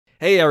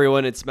Hey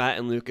everyone, it's Matt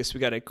and Lucas.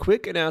 We got a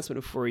quick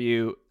announcement for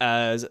you.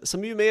 As some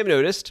of you may have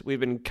noticed, we've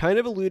been kind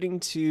of alluding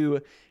to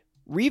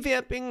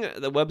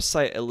revamping the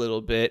website a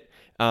little bit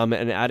and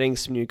adding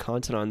some new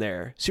content on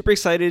there. Super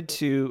excited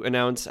to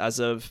announce as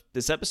of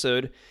this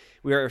episode,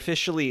 we are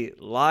officially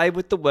live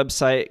with the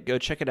website. Go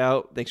check it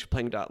out. Thanks for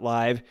playing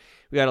 .live.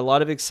 We got a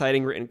lot of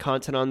exciting written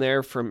content on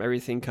there from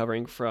everything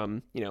covering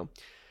from,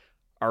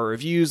 our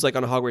reviews like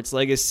on Hogwarts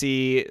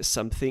Legacy,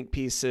 some think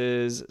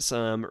pieces,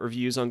 some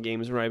reviews on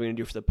games we're not even going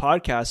to do for the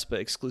podcast,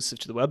 but exclusive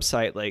to the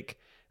website like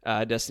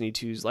Destiny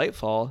 2's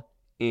Lightfall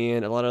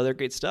and a lot of other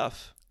great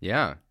stuff.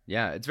 Yeah.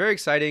 It's very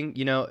exciting.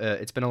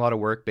 It's been a lot of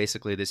work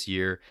basically this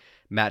year.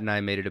 Matt and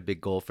I made it a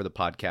big goal for the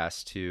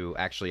podcast to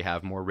actually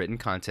have more written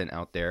content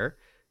out there.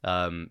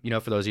 For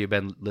those of you who've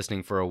been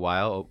listening for a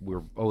while,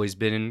 we've always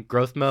been in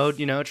growth mode,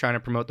 trying to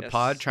promote the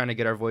pod, trying to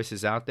get our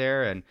voices out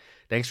there. And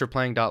thanks for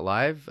playing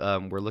 .live.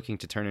 We're looking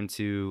to turn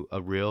into a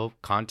real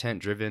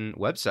content-driven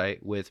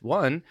website with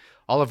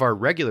all of our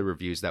regular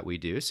reviews that we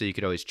do. So you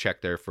could always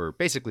check there for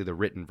basically the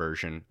written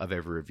version of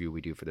every review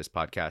we do for this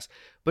podcast,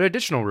 but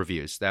additional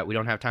reviews that we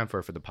don't have time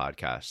for the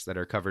podcast that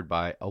are covered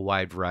by a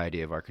wide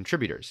variety of our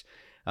contributors.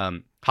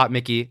 Hot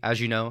Mickey, as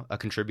you know, a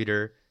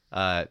contributor.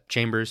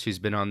 Chambers, who's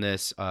been on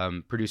this,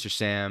 producer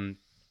Sam,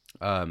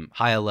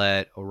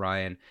 Hyalet,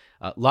 Orion,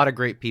 a lot of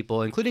great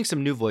people, including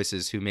some new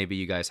voices who maybe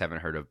you guys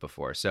haven't heard of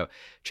before. So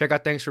check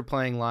out Thanks for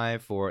Playing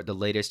Live for the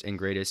latest and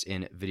greatest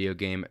in video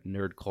game,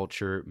 nerd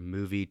culture,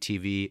 movie,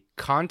 TV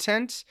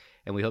content,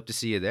 and we hope to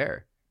see you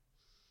there.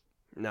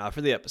 Now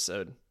for the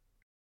episode.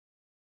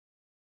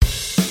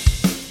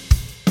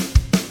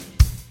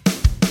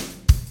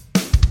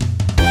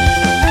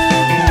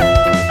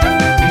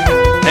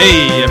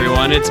 Hey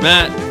everyone, it's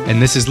Matt.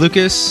 And this is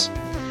Lucas.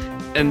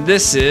 And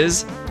this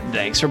is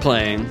Thanks for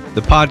Playing, the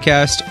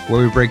podcast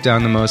where we break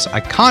down the most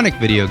iconic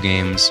video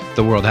games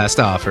the world has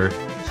to offer.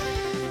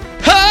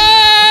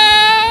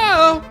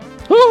 Oh!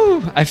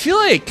 Woo! I feel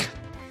like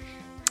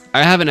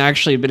I haven't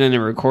actually been in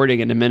a recording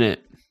in a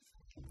minute.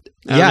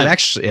 Yeah,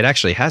 it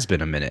actually has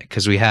been a minute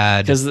because we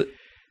had... Because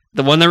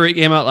the one that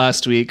came out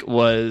last week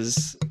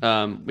was,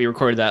 we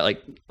recorded that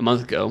like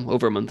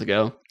over a month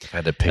ago. I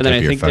had to pick up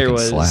your fucking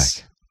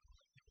Slack.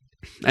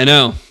 I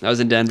know. I was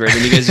in Denver.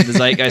 Then you guys did the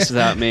Zeitgeist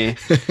without me.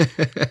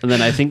 And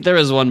then I think there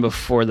was one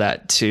before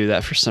that too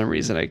that for some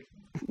reason I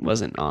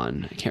wasn't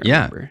on. I can't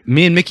remember.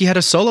 Me and Mickey had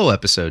a solo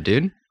episode,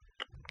 dude.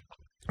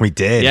 We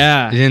did.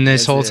 Yeah. In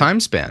this whole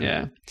time span.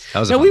 Yeah.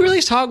 We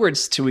released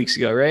Hogwarts 2 weeks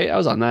ago, right? I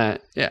was on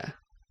that. Yeah.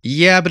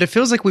 Yeah, but it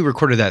feels like we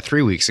recorded that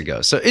 3 weeks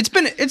ago. So it's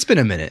been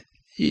a minute.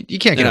 You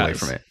can't get away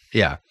from it.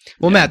 Yeah.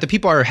 Well, Matt, the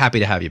people are happy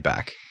to have you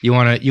back. You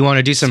want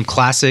to do some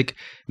classic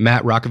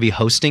Matt Rockaby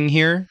hosting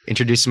here?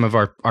 Introduce some of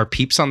our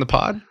peeps on the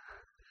pod?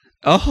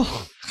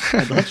 Oh,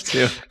 I'd love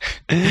to.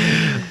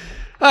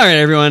 All right,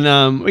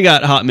 everyone. We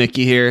got Hot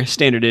Mickey here.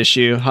 Standard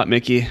issue. Hot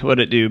Mickey. What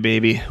it do,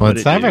 baby?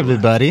 What's up,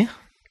 everybody?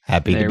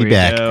 Happy to be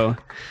back. Go.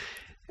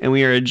 And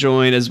we are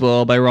joined as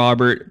well by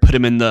Robert. Put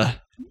him in the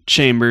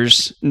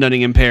chambers,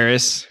 nutting in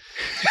Paris.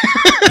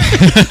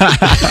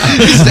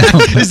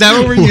 Is that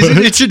what we're using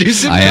to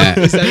introduce him?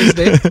 Is that his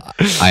name?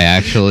 I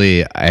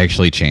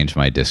actually changed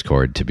my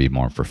Discord to be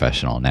more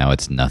professional. Now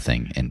it's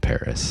nothing in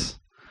Paris.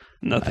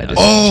 Nothing.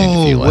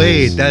 Oh,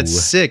 wait, that's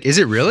sick. Is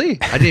it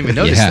really? I didn't even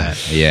notice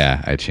that.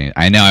 Yeah, I changed.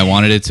 I know. I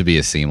wanted it to be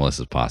as seamless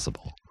as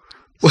possible.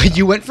 So. Well,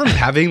 you went from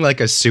having like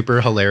a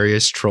super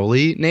hilarious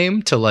trolley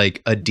name to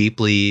like a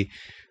deeply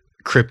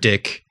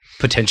cryptic,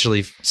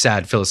 potentially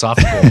sad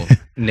philosophical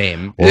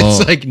name. Well,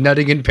 it's like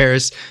nutting in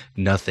Paris,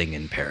 nothing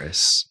in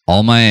Paris.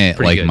 All my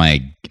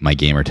my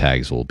gamer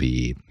tags will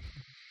be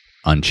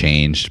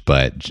unchanged,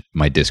 but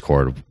my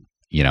Discord,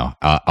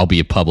 I'll be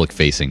a public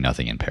facing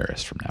nothing in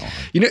Paris from now on.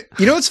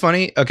 You know what's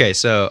funny? Okay,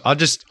 so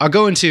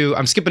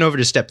I'm skipping over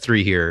to step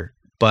 3 here,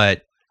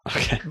 but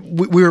okay.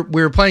 We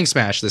were playing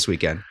Smash this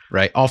weekend,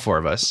 right? All 4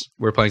 of us.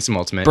 We were playing some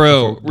Ultimate.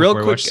 Bro, real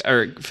quick,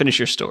 or finish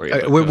your story.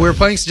 We're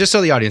playing, just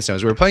so the audience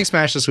knows, we were playing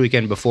Smash this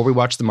weekend before we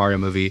watched the Mario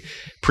movie,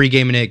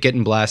 pre-gaming it,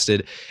 getting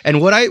blasted.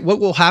 And what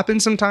will happen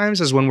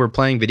sometimes is when we're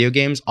playing video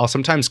games, I'll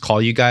sometimes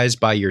call you guys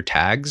by your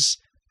tags.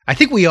 I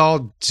think we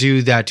all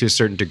do that to a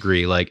certain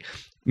degree. Like,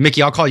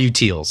 Mickey, I'll call you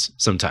Teals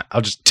sometime.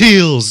 I'll just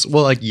Teals.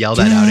 We'll like yell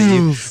that out at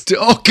you.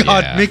 Oh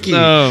God, yeah. Mickey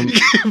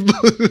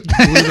blew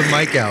the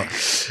mic out.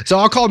 So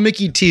I'll call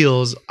Mickey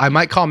Teals. I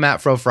might call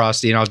Matt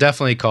Frosty, and I'll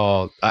definitely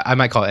I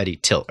might call Eddie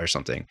Tilt or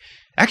something.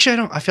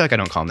 Actually, I feel like I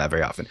don't call him that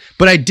very often.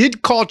 But I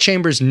did call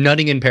Chambers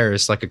nutting in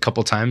Paris like a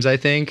couple times. I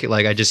think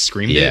like I just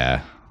screamed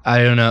it. I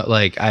don't know.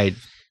 Like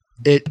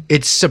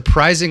It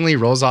surprisingly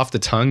rolls off the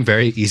tongue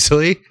very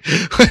easily.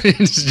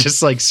 It's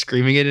just like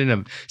screaming it in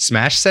a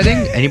Smash setting.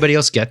 Anybody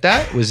else get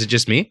that? Was it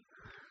just me?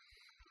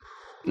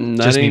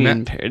 Just me,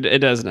 Matt? It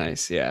does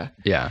nice, yeah.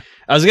 Yeah.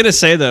 I was gonna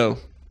say though,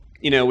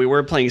 we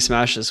were playing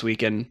Smash this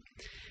weekend,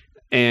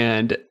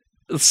 and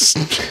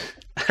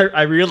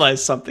I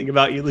realized something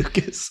about you,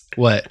 Lucas.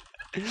 What?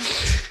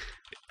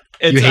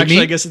 It's actually,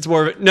 I guess it's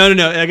more of no.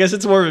 I guess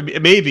it's more of a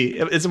maybe.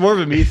 It's more of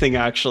a me thing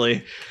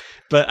actually.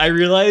 But I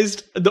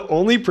realized the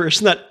only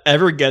person that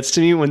ever gets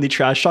to me when they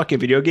trash talk in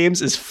video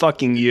games is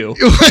fucking you.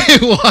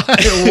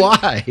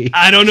 Why?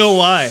 I don't know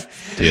why.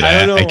 Dude, I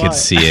don't know I why. could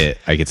see it.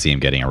 I could see him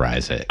getting a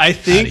rise hit. I out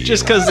think of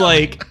just you. because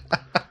like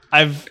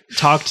I've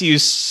talked to you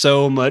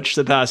so much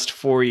the past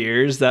 4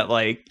 years that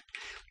like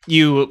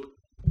you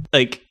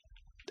like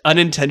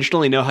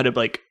unintentionally know how to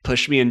like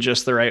push me in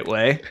just the right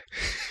way,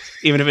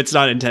 even if it's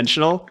not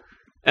intentional,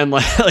 and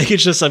like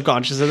it's just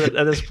subconscious at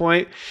this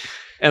point,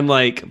 and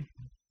like.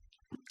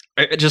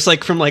 Just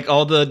like from like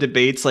all the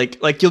debates,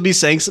 like you'll be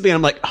saying something, and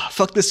I'm like, oh,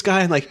 fuck this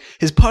guy, and like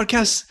his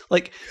podcast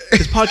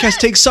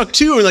takes suck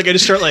too, and like I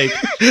just start like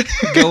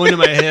going in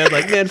my head,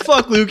 like man,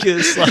 fuck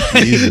Lucas, like,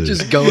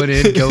 Just going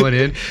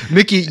in.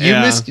 Mickey,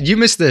 you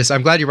missed this.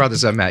 I'm glad you brought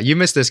this up, Matt. You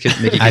missed this,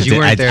 Mickey, because you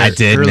weren't there. I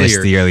did earlier.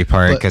 miss the early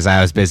part because I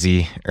was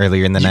busy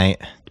earlier in the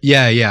night.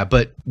 Yeah,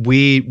 but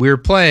we were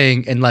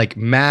playing, and like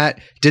Matt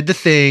did the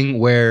thing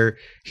where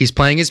he's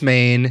playing his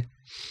main.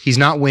 He's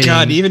not winning.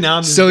 God, even now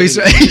I'm just so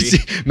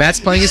getting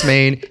Matt's playing his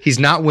main. He's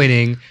not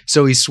winning,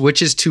 so he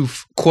switches to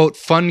quote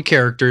fun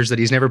characters that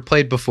he's never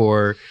played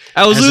before.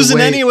 I was as a losing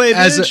way- anyway,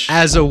 as bitch.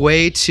 as a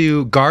way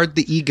to guard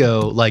the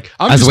ego. Like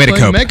I'm As a just way to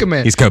playing cope. Mega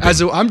Man. He's coping.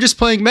 I'm just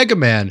playing Mega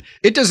Man.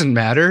 It doesn't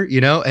matter,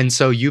 you know. And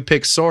so you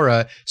pick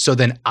Sora. So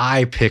then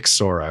I pick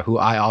Sora, who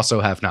I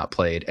also have not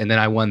played, and then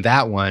I won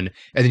that one.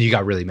 And then you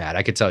got really mad.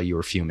 I could tell you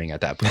were fuming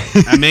at that point.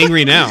 I'm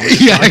angry now.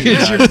 Yeah,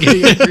 you're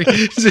getting angry.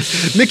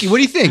 Mickey, what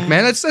do you think,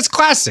 man? That's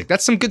classic.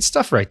 That's some good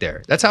stuff right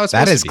there. That's how it's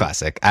supposed That is to be.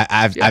 classic.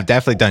 I've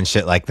definitely done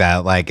shit like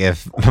that. Like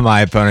if my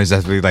opponents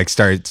just like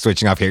start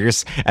switching off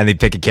characters and they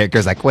pick a character,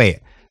 it's like, wait,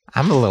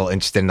 I'm a little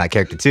interested in that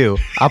character too.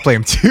 I'll play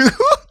him too.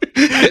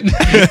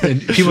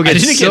 And people I get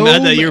didn't so get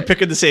mad that you were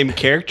picking the same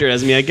character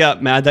as me. I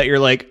got mad that you're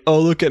like, oh,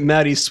 look at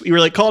Maddie. You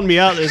were like calling me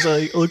out. There's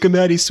like, look at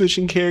Maddie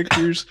switching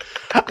characters.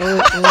 And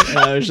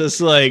I was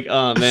just like,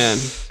 oh man,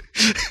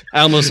 I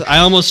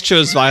almost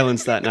chose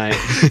violence that night.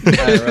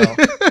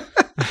 IRL.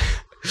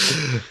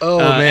 Oh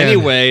man.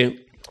 Anyway,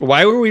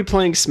 why were we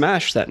playing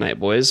Smash that night,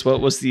 boys?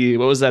 What was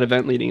that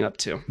event leading up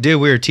to?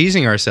 Dude, we were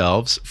teasing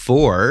ourselves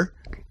for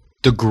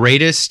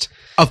the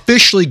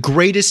officially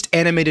greatest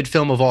animated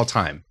film of all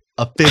time.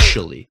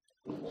 Officially.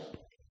 By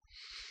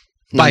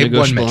one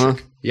Non-negotiable,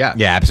 metric. Yeah.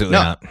 Yeah, absolutely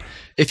No. not.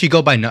 If you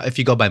go by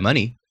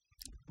money,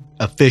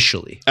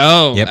 officially.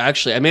 Oh, Yep.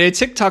 actually, I made a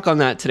TikTok on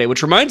that today,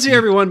 which reminds you,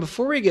 everyone,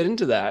 before we get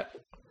into the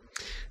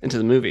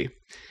movie,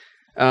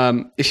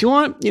 if you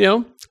want,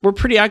 we're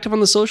pretty active on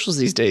the socials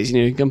these days.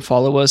 You can come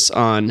follow us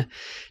on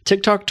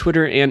TikTok,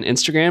 Twitter, and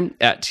Instagram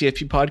at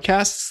TFP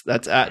Podcasts.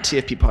 That's at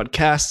TFP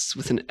Podcasts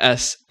with an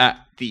S at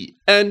the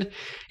end. You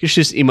can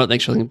shoot us an email,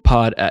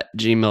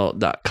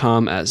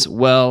 thanksforlinkpod@gmail.com as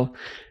well.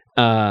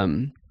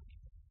 And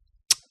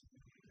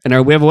we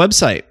have a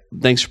website,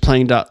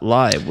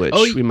 thanksforplaying.live,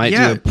 which we might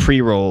do a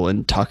pre-roll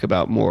and talk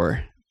about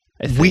more.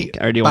 I think.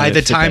 By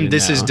the time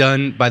this is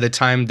done, by the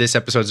time this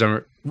episode's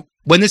done,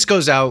 when this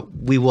goes out,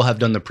 we will have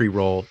done the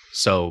pre-roll,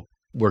 so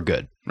we're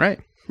good, right?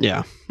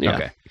 Yeah.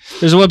 Okay.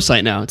 There's a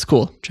website now. It's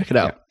cool. Check it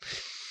out.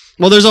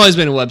 Well, there's always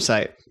been a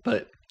website,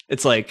 but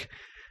it's like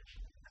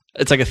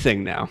a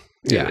thing now.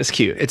 Yeah. It's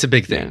cute. It's a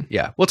big thing.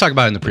 Yeah. We'll talk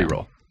about it in the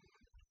pre-roll.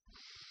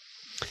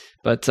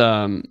 But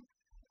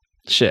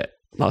shit,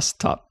 lost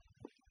the top.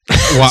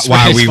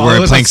 Why we Follow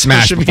were us playing on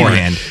Smash social media.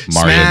 beforehand.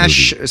 Mario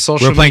Smash, movie.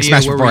 social We were playing media,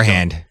 Smash where we go.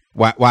 beforehand.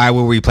 Why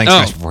were we playing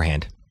Smash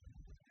beforehand?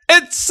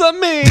 It's a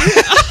me.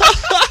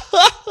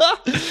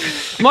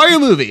 Mario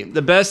movie,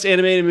 the best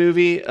animated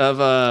movie of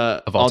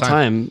all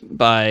time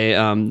by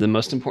the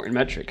most important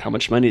metric. How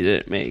much money did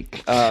it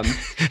make?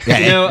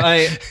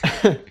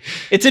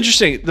 It's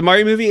interesting. The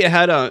Mario movie, it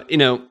had I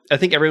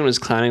think everyone was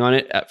clowning on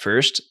it at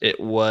first. It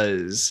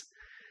was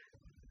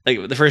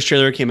like the first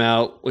trailer came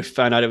out, we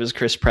found out it was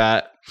Chris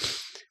Pratt,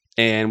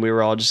 and we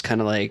were all just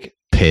kind of like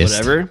Pissed.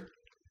 whatever,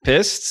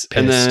 pissed.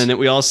 And then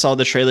we all saw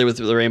the trailer with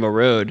the Rainbow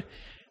Road.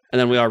 And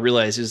then we all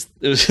realized it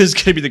was going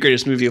to be the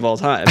greatest movie of all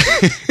time.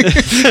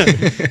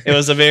 It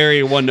was a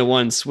very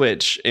 1-to-1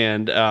 switch.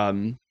 And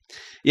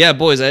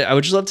boys, I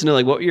would just love to know,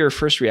 like, what were your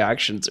first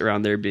reactions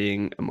around there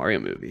being a Mario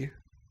movie?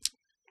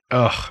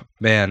 Oh,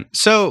 man.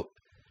 So,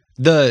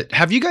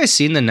 have you guys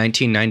seen the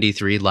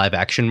 1993 live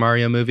action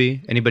Mario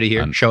movie? Anybody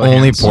here? Show of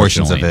Only hands.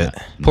 portions of it.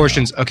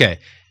 Portions. Okay.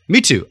 Me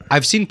too.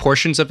 I've seen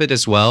portions of it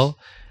as well.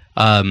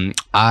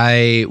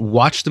 I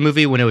watched the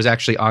movie when it was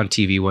actually on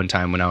TV one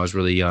time when I was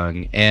really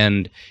young,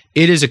 and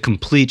it is a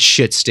complete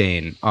shit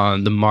stain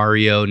on the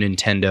Mario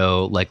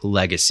Nintendo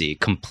legacy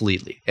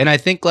completely. And I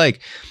think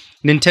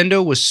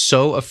Nintendo was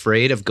so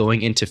afraid of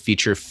going into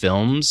feature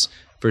films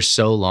for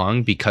so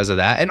long because of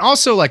that. And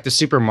also the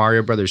Super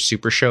Mario Brothers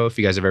Super Show, if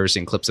you guys have ever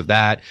seen clips of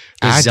that,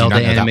 the I do Zelda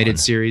not know that animated one.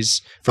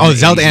 series. Oh,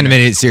 Zelda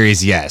animated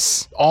series,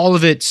 yes. All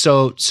of it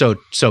so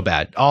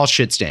bad. All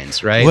shit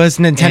stains, right? Was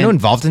Nintendo And-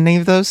 involved in any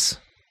of those?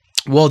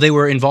 Well, they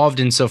were involved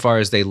insofar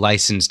as they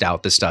licensed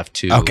out the stuff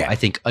to, Okay. I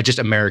think, just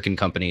American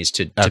companies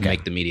to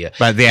make the media.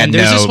 But they had And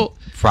there's this no whole-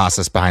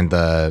 process behind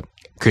the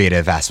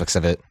creative aspects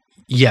of it.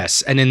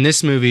 Yes, and in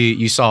this movie,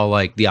 you saw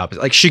like the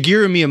opposite. Like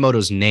Shigeru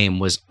Miyamoto's name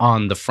was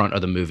on the front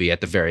of the movie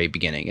at the very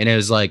beginning, and it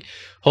was like,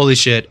 holy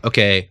shit,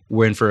 okay,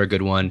 we're in for a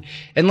good one.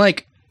 And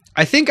like,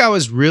 I think I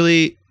was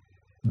really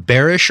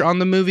bearish on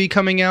the movie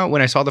coming out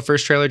when I saw the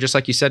first trailer, just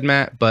like you said,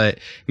 Matt. But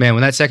man,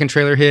 when that second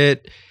trailer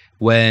hit,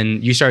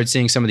 when you started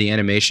seeing some of the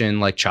animation,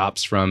 like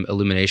chops from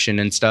Illumination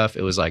and stuff,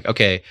 it was like,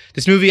 okay,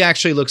 this movie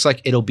actually looks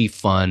like it'll be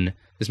fun.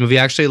 This movie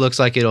actually looks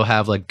like it'll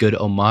have like good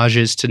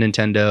homages to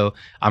Nintendo.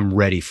 I'm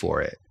ready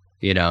for it.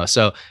 You know,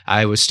 so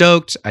I was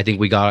stoked. I think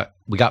we got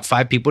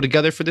 5 people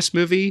together for this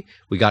movie.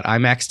 We got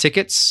IMAX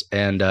tickets,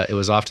 and it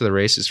was off to the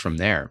races from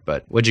there.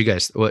 But what'd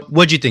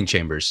you think,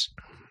 Chambers?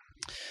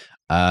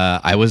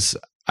 I was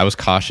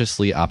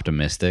cautiously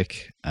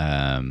optimistic.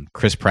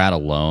 Chris Pratt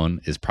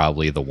alone is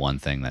probably the one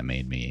thing that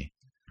made me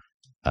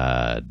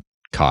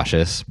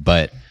cautious.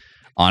 But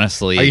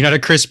honestly, Are you not a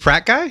Chris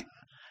Pratt guy?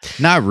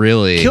 not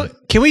really.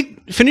 Can we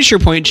finish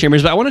your point,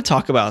 Chambers? But I want to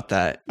talk about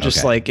that, just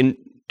Okay. like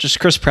just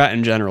Chris Pratt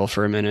in general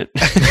for a minute.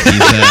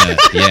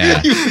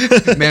 Yeah,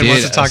 Man Dude,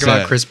 wants to talk so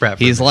about Chris Pratt.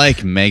 he's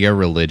like mega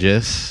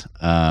religious.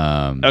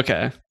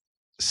 Okay.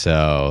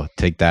 So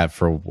take that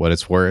for what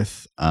it's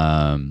worth.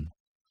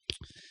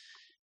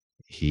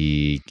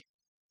 He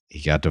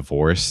got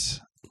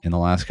divorced in the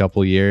last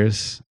couple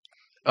years.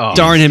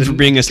 Darn him for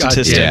being a God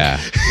statistic. Yeah,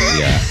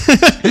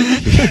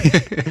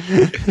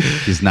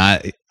 he's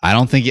not. I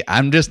don't think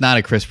I'm just not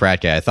a Chris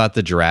Pratt guy. I thought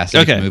the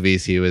Jurassic Okay.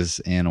 movies he was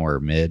in were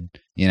mid.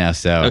 You know,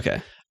 so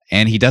Okay.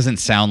 and he doesn't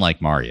sound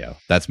like Mario.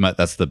 That's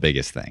the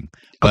biggest thing.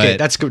 But Okay,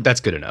 that's good. That's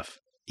good enough.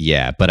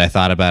 yeah, but I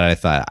thought about it. I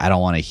thought I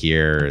don't want to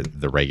hear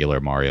the regular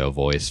Mario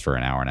voice for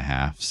an hour and a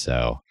half.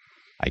 So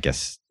I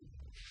guess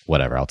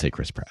whatever. I'll take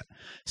Chris Pratt.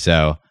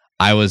 So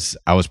I was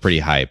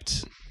pretty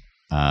hyped,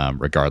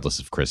 regardless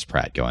of Chris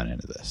Pratt going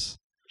into this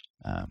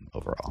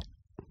overall.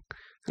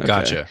 Okay.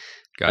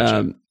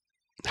 Gotcha.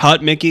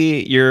 Hot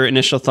Mickey, your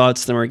initial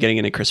thoughts, then we're getting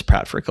into Chris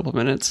Pratt for a couple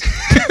minutes.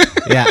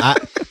 Yeah,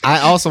 I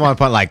also want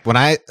to point, like, when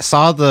I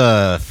saw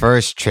the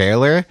first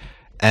trailer,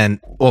 and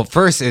well,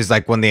 first is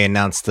like when they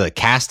announced the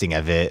casting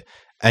of it,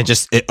 and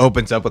just it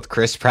opens up with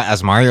Chris Pratt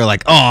as Mario,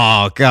 like,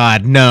 oh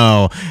god,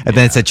 no, and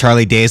then it said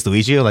Charlie Day as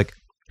Luigi, like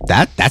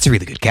that's a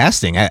really good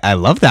casting. I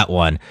love that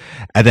one.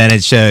 And then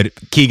it showed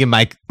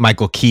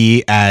Michael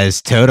Key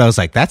as Toad. I was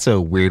like, that's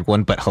a weird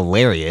one, but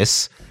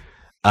hilarious.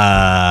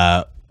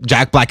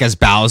 Jack Black as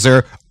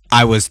Bowser.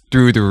 I was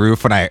through the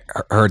roof when I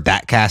heard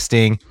that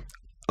casting.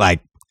 Like,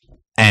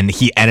 and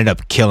he ended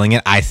up killing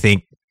it. I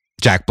think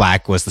Jack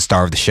Black was the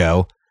star of the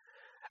show,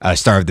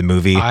 star of the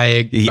movie.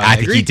 I think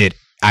agree. he did.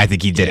 I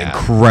think he did Yeah.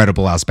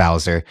 incredible as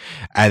Bowser.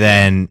 And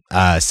then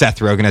Seth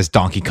Rogen as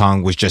Donkey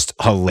Kong was just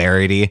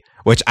hilarity,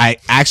 which I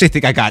actually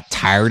think I got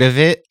tired of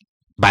it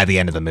by the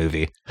end of the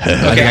movie.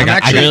 Okay, I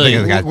got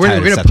we're tired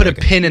of gonna Seth put a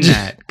Rogen. pin in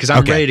that because I'm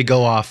Okay. ready to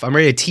go off. I'm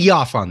ready to tee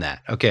off on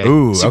that. Okay,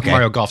 Ooh, Super okay.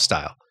 Mario Golf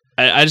style.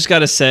 I just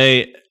gotta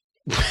say,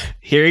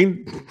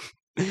 hearing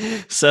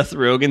Seth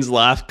Rogen's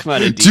laugh come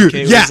out of Dude,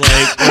 DK yeah. was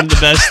like one of the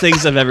best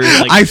things I've ever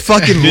like I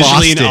fucking visually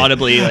lost and it.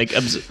 audibly like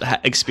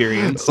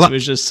experienced. It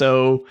was just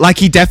so. Like,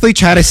 he definitely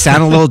tried to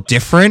sound a little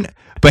different,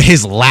 but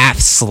his laugh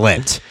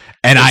slipped,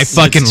 and I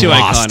fucking it's too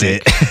lost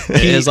iconic.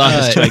 it. His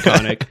laugh is too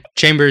iconic.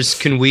 Chambers,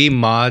 can we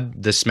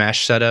mod the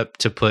Smash setup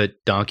to put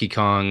Donkey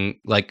Kong,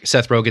 like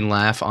Seth Rogen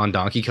laugh on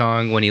Donkey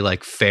Kong when he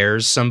like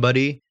fairs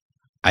somebody?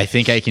 I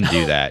think I can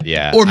do that.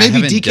 Yeah, Or I maybe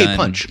haven't DK done-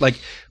 punch. Like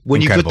when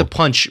you Incredible. put the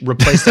punch,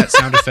 replace that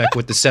sound effect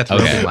with the Seth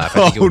Okay. Rogen laugh.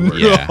 I think it would work.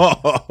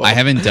 Yeah. I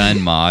haven't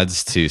done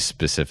mods to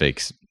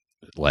specific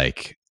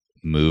like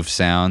move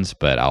sounds,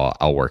 but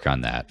I'll work on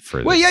that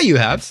for. Well, this yeah, you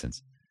have.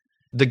 instance.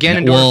 The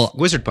Ganondorf Well,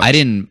 Wizard Punch. I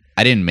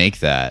didn't make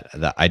that.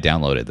 I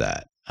downloaded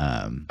that.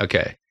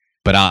 Okay.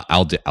 But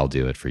I'll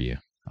do it for you.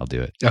 I'll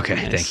do it. Okay.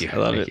 Nice. Thank you. I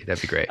love Thank it. you.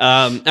 That'd be great.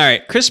 All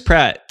right, Chris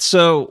Pratt.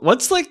 So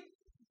what's like,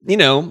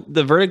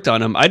 the verdict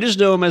on him? I just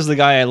know him as the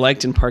guy I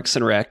liked in Parks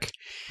and Rec,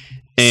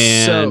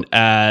 and So-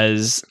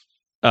 as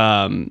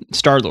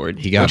Star-Lord.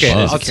 He got Okay,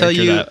 buzzed. I'll tell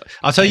you.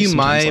 I'll tell I you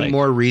sometimes my like.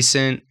 more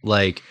recent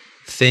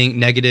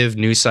negative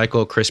news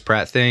cycle Chris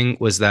Pratt thing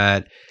was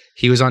that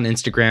he was on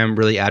Instagram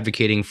really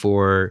advocating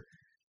for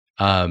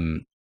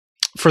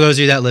those of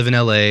you that live in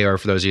LA or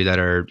for those of you that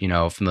are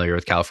familiar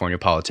with California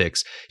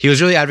politics, he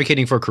was really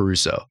advocating for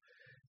Caruso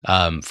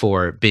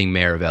for being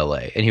mayor of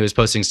LA, and he was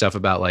posting stuff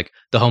about like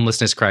the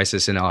homelessness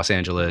crisis in Los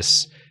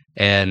Angeles.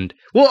 And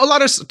well,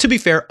 to be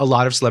fair, a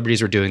lot of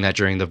celebrities were doing that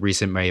during the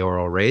recent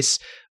mayoral race.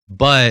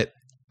 But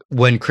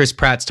when Chris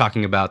Pratt's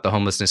talking about the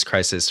homelessness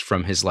crisis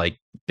from his like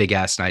big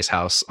ass nice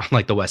house on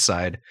like the West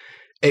Side,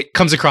 it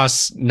comes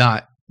across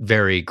not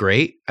very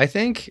great. I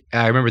think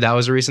I remember that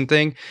was a recent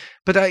thing,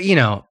 but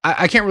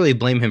I can't really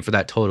blame him for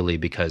that totally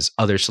because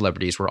other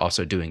celebrities were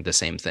also doing the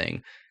same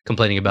thing,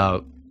 complaining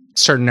about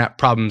certain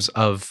problems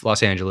of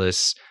Los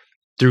Angeles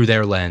through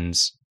their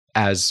lens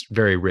as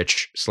very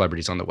rich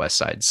celebrities on the West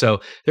Side. So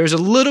there's a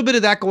little bit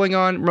of that going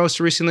on most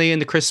recently in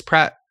the Chris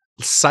Pratt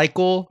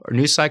cycle or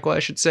news cycle, I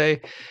should say.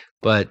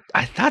 But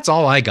that's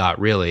all I got,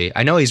 really.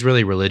 I know he's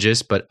really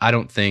religious, but I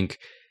don't think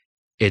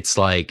it's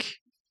like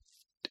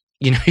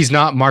he's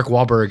not Mark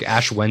Wahlberg,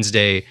 Ash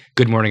Wednesday,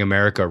 Good Morning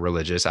America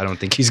religious. I don't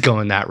think he's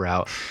going that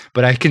route.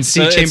 But I can see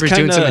So it's Chambers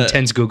doing some kinda-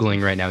 intense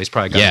Googling right now. He's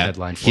probably got a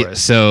headline for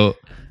us. So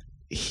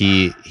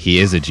he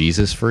is a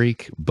Jesus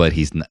freak, but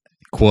he's not,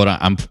 quote.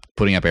 I'm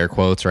putting up air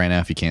quotes right now.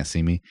 If you can't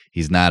see me,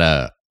 he's not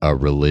a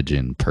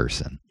religion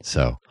person.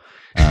 So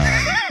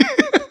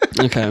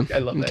Okay. I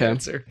love that Okay.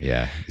 answer.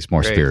 yeah, he's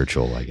more Great.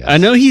 spiritual, I guess. I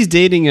know he's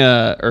dating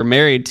or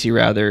married to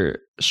rather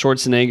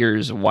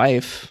Schwarzenegger's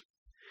wife.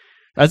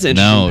 That's an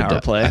interesting No,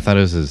 power play. I thought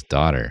it was his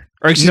daughter.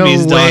 Or excuse No me,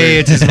 his daughter. way.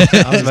 It's his, I was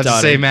His about to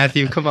daughter. say,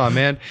 Matthew, come on,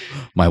 man.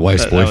 My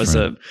wife's That was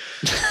boyfriend.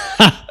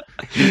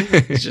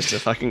 it's just a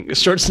fucking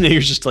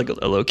Schwarzenegger's just like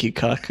a low key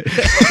cuck.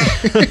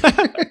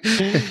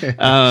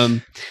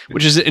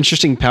 Which is an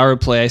interesting power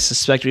play. I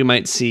suspect we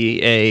might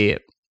see a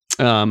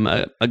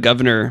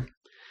governor.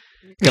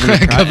 Governor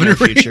Pratt in the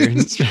future.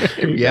 Reagan's-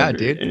 yeah,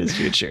 dude. In his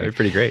future. They're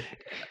pretty great.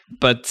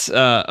 But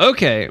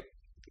okay,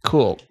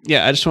 cool.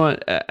 Yeah, I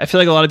feel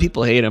like a lot of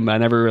people hate him, but I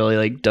never really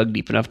like dug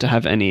deep enough to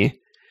have any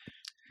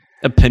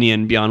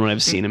opinion beyond what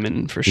I've seen him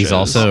in for sure. He's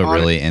also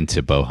really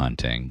into bow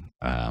hunting.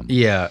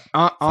 Yeah.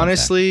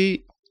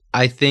 Honestly,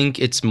 I think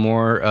it's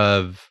more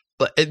of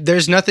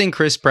there's nothing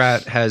Chris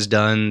Pratt has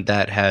done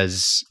that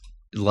has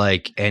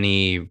like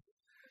any,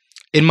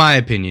 in my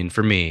opinion,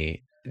 for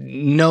me,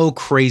 no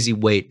crazy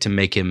weight to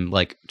make him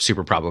like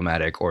super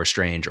problematic or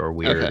strange or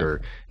weird Okay.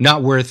 or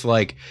not worth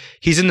like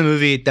he's in the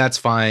movie. That's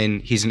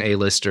fine. He's an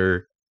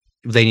A-lister.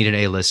 They need an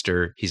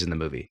A-lister. He's in the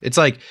movie. It's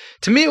like,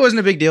 to me, it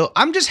wasn't a big deal.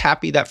 I'm just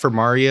happy that for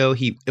Mario,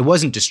 it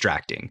wasn't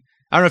distracting.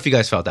 I don't know if you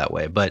guys felt that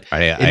way, but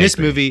in this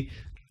movie,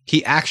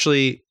 he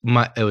actually,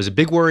 it was a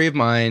big worry of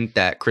mine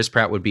that Chris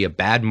Pratt would be a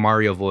bad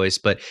Mario voice,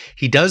 but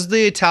he does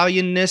the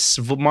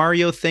Italianness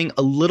Mario thing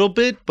a little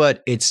bit,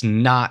 but it's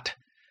not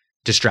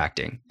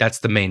distracting. That's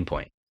the main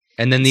point.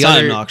 And then the It's not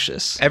other,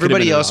 obnoxious.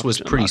 everybody Could've been else was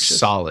pretty obnoxious.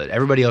 solid.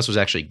 Everybody else was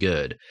actually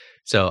good.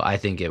 So I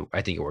think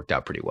it worked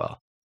out pretty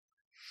well.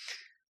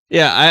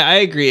 Yeah, I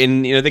agree.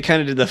 And they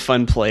kind of did the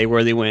fun play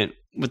where they went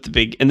with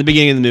in the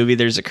beginning of the movie,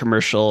 there's a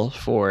commercial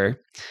for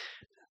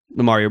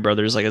the Mario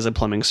Brothers, like as a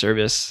plumbing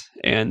service,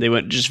 and they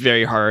went just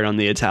very hard on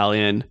the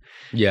Italian.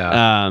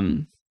 Yeah.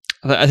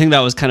 I think that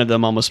was kind of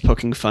them almost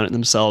poking fun at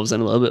themselves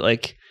and a little bit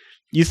like,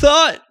 you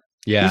thought,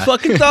 Yeah. you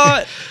fucking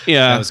thought.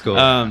 Yeah. That was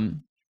cool.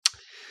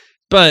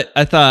 But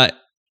I thought,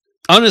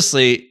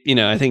 honestly,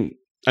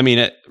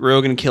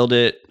 Rogan killed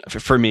it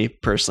for me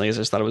personally. I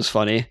just thought it was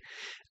funny.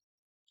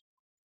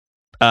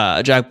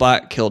 Jack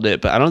Black killed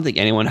it, but I don't think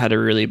anyone had a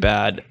really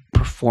bad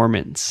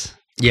performance.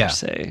 Yeah. Per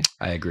se.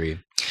 I agree.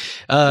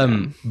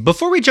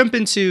 Before we jump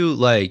into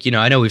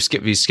I know we've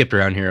skipped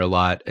around here a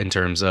lot in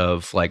terms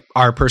of like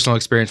our personal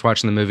experience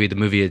watching the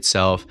movie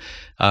itself.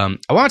 I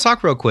want to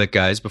talk real quick,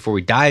 guys, before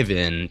we dive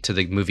into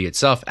the movie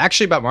itself,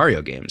 actually about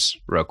Mario games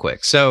real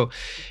quick. So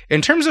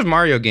in terms of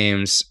Mario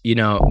games,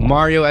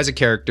 Mario as a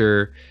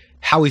character,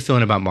 how are we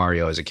feeling about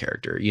Mario as a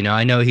character?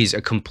 I know he's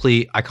a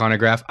complete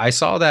iconograph. I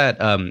saw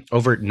that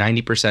over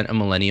 90% of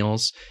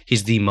millennials,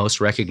 he's the most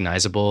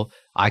recognizable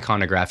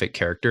iconographic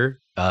character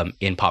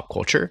in pop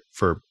culture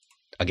for,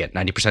 again,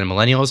 90% of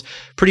millennials.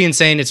 Pretty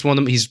insane. He's one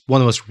of the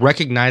most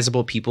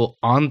recognizable people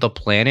on the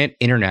planet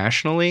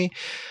internationally.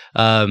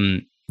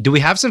 Do we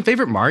have some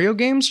favorite Mario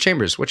games?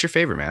 Chambers, what's your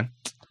favorite,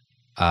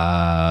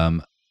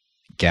 man?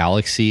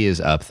 Galaxy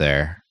is up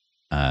there.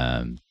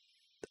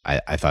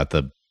 I thought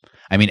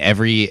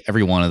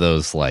every one of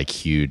those like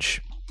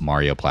huge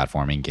Mario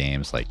platforming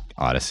games like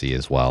Odyssey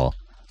as well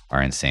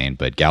are insane,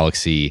 but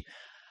Galaxy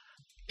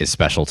is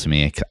special to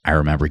me. I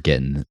remember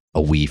getting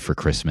a Wii for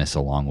Christmas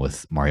along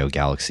with Mario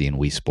Galaxy and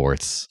Wii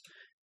Sports.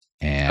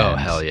 And Oh,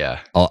 hell yeah.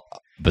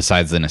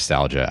 Besides the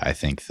nostalgia, I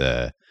think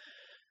the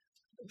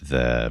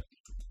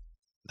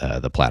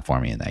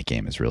platforming in that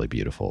game is really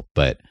beautiful.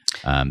 But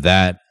I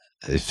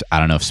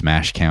don't know if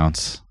Smash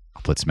counts.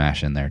 I'll put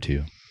Smash in there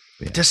too.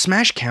 Yeah. Does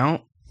Smash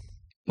count?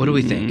 What do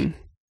we think? Mm.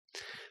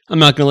 I'm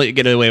not going to let you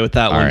get away with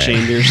that All one, right.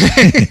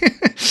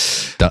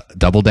 Chambers.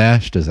 Double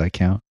Dash, does that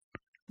count?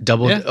 Yeah.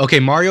 Okay,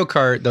 Mario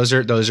Kart. Those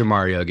are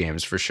Mario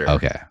games for sure.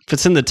 Okay, If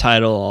it's in the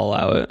title, I'll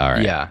allow it. all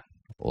right. Yeah.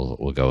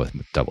 We'll go with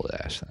Double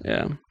Dash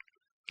then.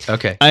 Yeah.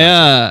 Okay.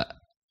 I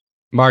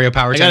Mario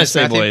Power gotta Tennis,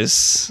 say, Matthew?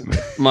 boys,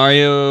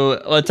 Mario.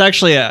 Well, it's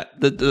actually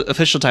the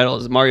official title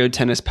is Mario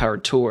Tennis Power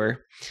Tour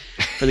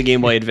for the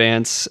Game Boy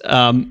Advance.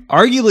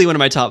 Arguably one of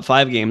my top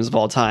 5 games of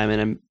all time,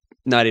 and I'm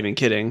not even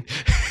kidding.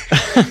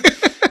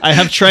 I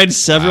have tried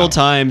several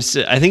times.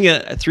 I think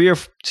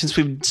since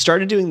we've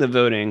started doing the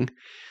voting,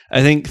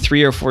 I think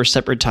 3 or 4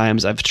 separate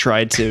times I've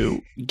tried to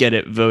get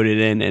it voted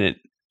in, and it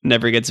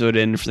never gets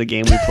voted in for the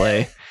game we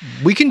play.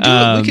 We can do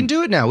it. We can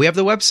do it now. We have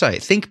the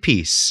website, Think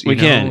Piece. We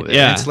can,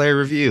 yeah. Ancillary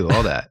review,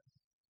 all that.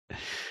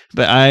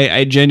 But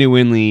I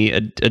genuinely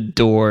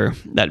adore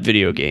that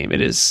video game.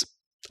 It is.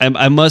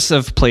 I must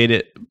have put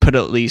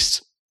at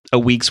least a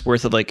week's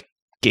worth of like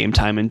game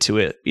time into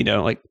it.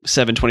 Like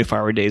 7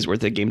 24-hour days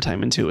worth of game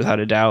time into it, without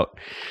a doubt,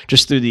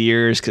 just through the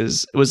years.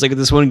 Because it was like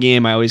this one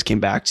game I always came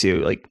back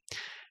to. Like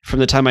from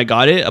the time I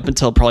got it up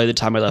until probably the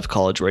time I left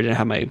college, where I didn't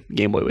have my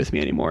Game Boy with me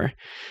anymore.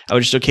 I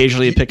would just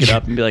occasionally pick it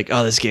up and be like,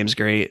 "Oh, this game's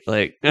great!"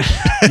 Like, You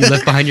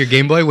left behind your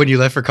Game Boy when you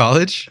left for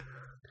college?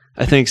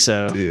 I think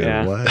so. Dude,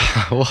 yeah, what?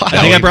 Wow.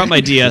 I think I brought my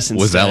DS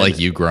instead. Was that like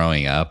you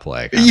growing up?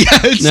 Like, Yeah,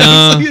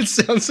 No. it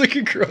sounds like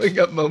a growing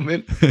up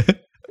moment.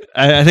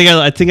 I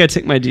think I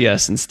took my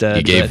DS instead.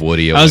 you gave but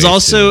Woody away I was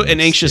also to an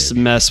anxious Steve.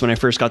 mess when I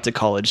first got to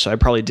college, so I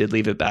probably did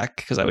leave it back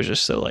because I was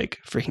just so like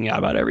freaking out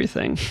about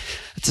everything.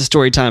 It's a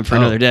story time for Oh.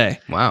 another day.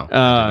 Wow. I did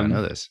not Um,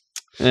 know this.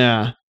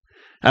 Yeah,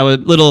 I was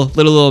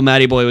little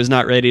Matty boy was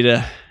not ready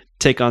to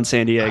take on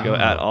San Diego Oh.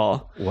 at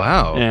all.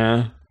 Wow.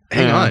 Yeah,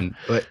 Hang Yeah. on.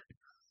 But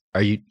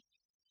are you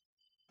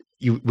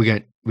we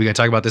gonna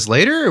talk about this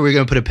later, or are we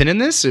gonna put a pin in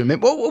this? Or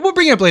we'll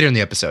bring it up later in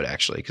the episode,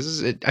 actually,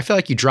 because I feel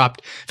like you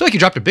dropped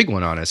a big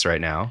one on us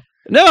right now.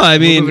 No, I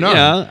mean, moving on.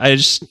 yeah, I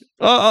just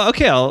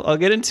okay. I'll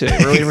get into it.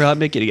 We're waiting for Hot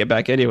Mickey to get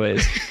back,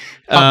 anyways. Mickey's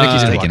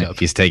Uh, walk up.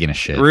 He's taking a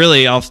shit.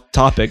 really off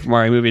topic from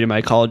Mario movie to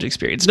my college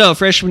experience. No,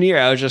 freshman year,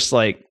 I was just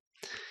like,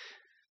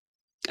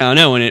 I don't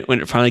know, when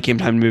it finally came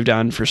time to move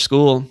down for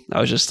school,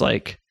 I was just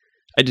like,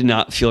 I did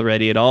not feel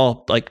ready at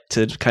all, like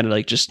to kind of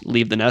like just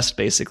leave the nest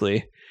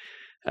basically.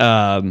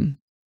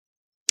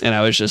 And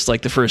I was just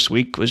like, the first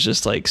week was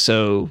just like,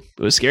 so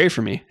it was scary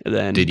for me. And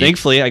then Did you-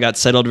 thankfully I got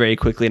settled very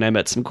quickly and I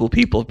met some cool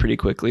people pretty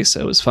quickly. So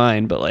it was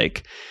fine. But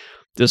like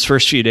those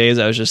first few days,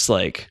 I was just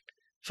like,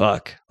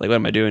 fuck, like, what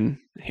am I doing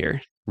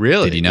here?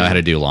 Really? Did you know how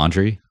to do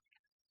laundry?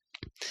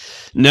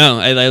 No,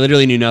 I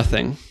literally knew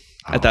nothing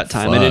at that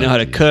time. I didn't know how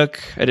to dude. cook.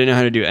 I didn't know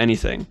how to do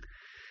anything.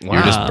 You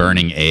were just Wow.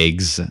 burning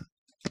eggs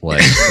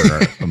like for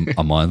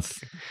a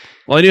month.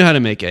 Well, I knew how to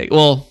make egg.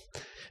 Well,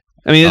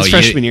 I mean, it's Oh, you-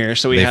 freshman year,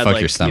 so we they had fuck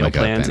like your stomach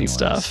up plans and anyways,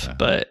 stuff. so.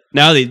 But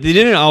now they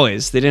didn't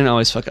always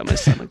fuck up my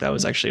stomach. That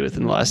was actually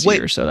within the last Wait.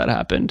 year or so that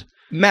happened.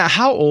 Matt,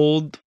 how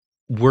old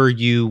were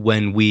you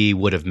when we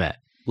would have met?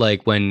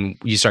 Like when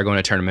you started going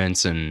to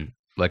tournaments and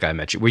like I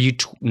met you. Were you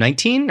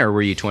 19 or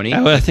were you 20?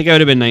 I think I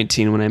would have been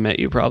 19 when I met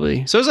you,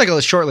 probably. So it was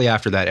like shortly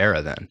after that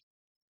era then.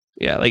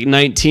 Yeah, like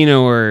 19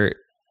 or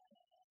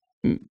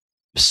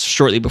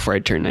shortly before I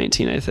turned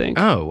 19, I think.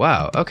 Oh,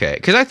 wow. Okay.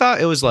 Because I thought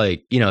it was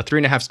like,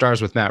 3.5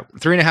 stars with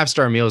 3.5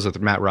 star meals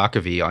with Matt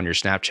Rockaby on your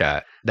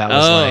Snapchat. That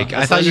was Oh, like, I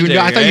that's thought you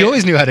legendary, right?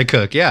 always knew how to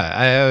cook. Yeah.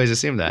 I always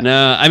assumed that.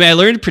 No, I mean, I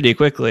learned pretty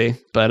quickly,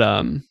 but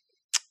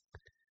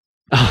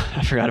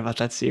I forgot about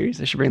that series.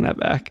 I should bring that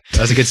back.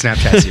 That was a good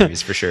Snapchat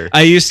series for sure.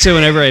 I used to,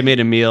 whenever I made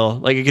a meal,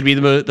 like it could be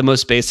the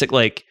most basic,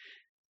 like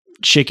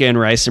chicken,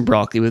 rice, and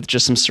broccoli with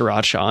just some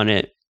sriracha on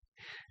it.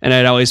 And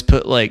I'd always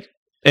put like,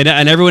 and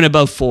I never went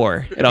above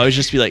 4. It'd always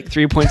just be like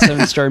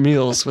 3.7 star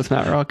meals with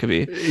Matt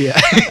Rockaby.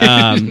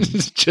 Yeah.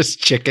 Just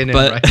chicken and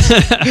But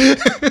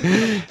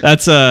rice.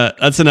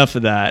 that's enough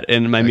of that.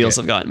 And my meals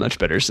Okay. have gotten much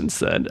better since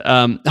then.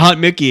 Hot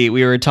Mickey,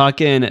 we were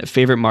talking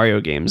favorite Mario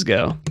games.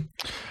 Go.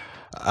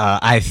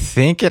 I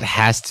think it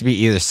has to be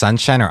either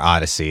Sunshine or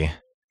Odyssey.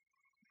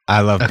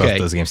 I love Okay. both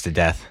those games to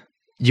death.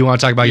 You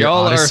want to talk about your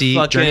Y'all Odyssey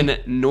are fucking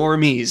journey?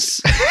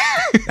 normies.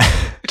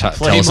 Tell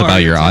Play us about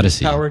Mario your Tennis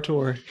Odyssey. Power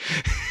Tour.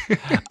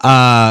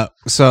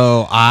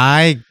 So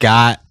I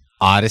got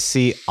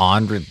Odyssey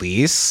on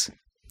release,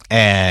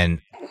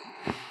 and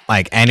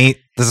this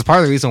is part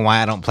of the reason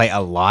why I don't play a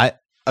lot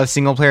of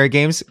single player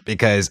games,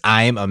 because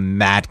I am a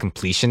mad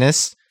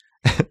completionist.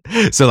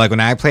 So like when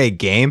I play a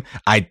game,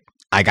 I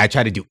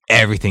try to do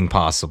everything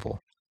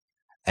possible,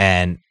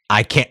 and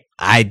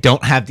I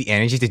don't have the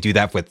energy to do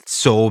that with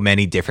so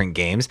many different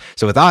games.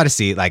 So with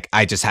Odyssey, like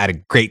I just had a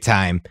great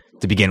time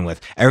to begin with.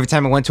 Every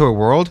time I went to a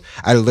world,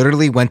 I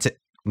literally went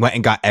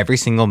and got every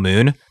single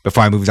moon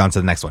before I moved on to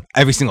the next one.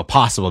 Every single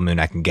possible moon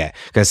I can get,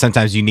 because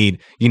sometimes you need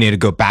to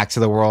go back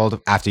to the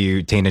world after you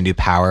obtain a new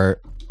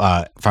power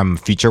from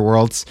future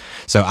worlds.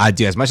 So I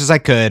do as much as I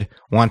could.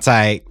 Once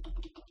I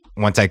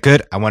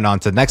could, I went on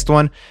to the next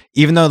one.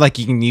 Even though like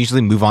you can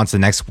usually move on to the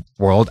next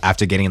world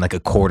after getting like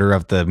a quarter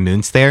of the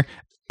moons there,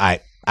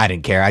 I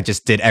didn't care. I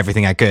just did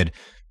everything I could.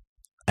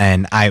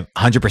 And I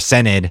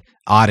 100%ed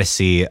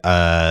Odyssey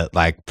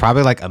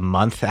probably like a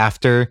month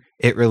after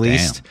it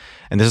released.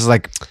 And this is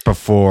like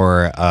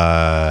before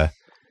the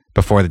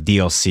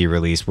DLC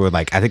release, where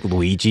like I think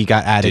Luigi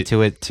got added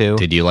to it too.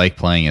 Did you like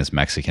playing as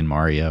Mexican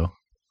Mario?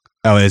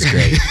 Oh, it was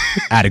great.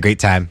 I had a great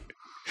time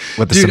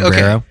with the Dude, okay.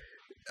 sombrero.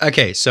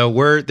 Okay,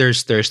 so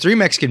there's 3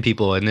 Mexican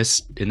people in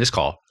this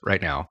call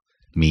right now.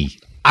 Me.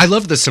 I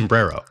love the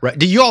sombrero, right?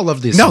 Do you all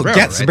love this No, sombrero?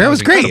 yeah, right? sombrero That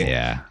was great. incredible.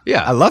 Yeah.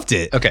 Yeah. I loved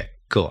it. Okay,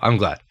 cool. I'm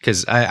glad,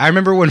 because I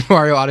remember when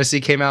Mario Odyssey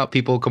came out,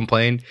 people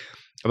complained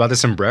about the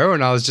sombrero,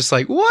 and I was just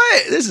like,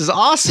 "What? This is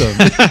awesome!"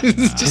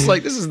 It's just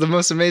like, this is the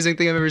most amazing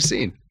thing I've ever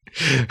seen.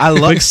 I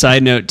love Quick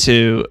side note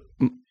to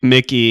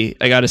Mickey,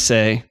 I gotta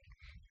say,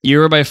 you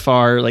were by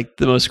far like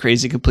the most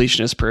crazy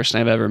completionist person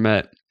I've ever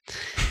met.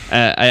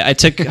 I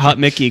took Hot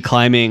Mickey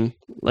climbing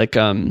like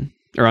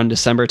around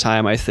December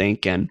time, I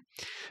think, and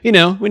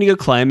when you go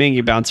climbing,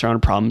 you bounce around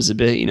problems a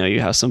bit.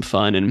 You have some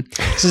fun, and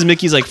this is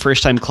Mickey's like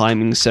first time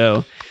climbing,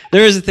 so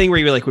there is a thing where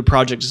you like would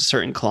project a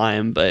certain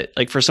climb, but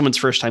like for someone's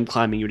first time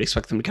climbing, you would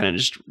expect them to kind of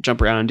just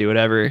jump around and do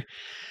whatever.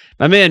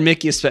 My man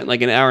Mickey spent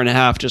like an hour and a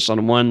half just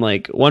on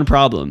one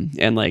problem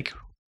and like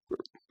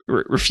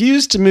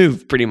refused to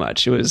move pretty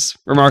much. It was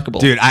remarkable.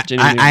 Dude, I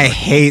Genuinely remarkable.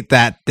 hate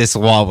that this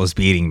wall was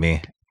beating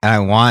me. And I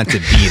want to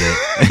beat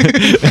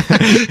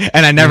it.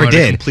 And I never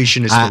did.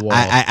 Completionist wall.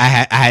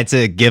 I had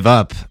to give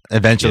up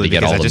eventually You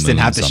had to get because all I the just didn't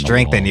have the moons on the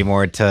strength wall.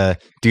 anymore to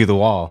do the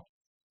wall.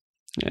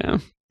 Yeah.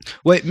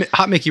 Wait,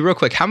 Hot Mickey, real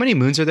quick. How many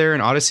moons are there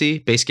in Odyssey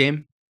base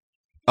game?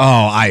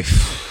 Oh,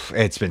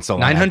 it's been so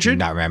long. 900? I do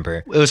not remember.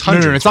 It was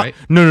hundreds, no, right?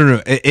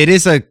 No. It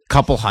is a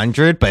couple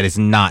hundred, but it's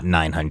not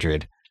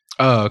 900.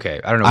 Oh,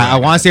 okay. I don't know. I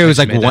want to say it was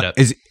like made that one. up.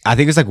 I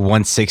think it was like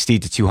 160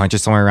 to 200,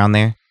 somewhere around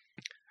there.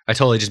 I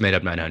totally just made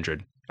up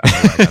 900. I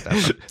don't know where I got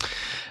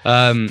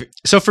that from.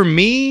 So for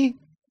me,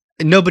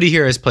 nobody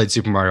here has played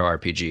Super Mario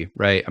RPG,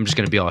 right? I'm just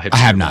going to be all hipster I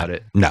have about not.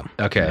 it. No.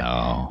 Okay.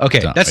 No. Okay.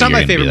 Don't- That's oh, not you're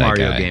my gonna be favorite that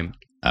Mario guy. game.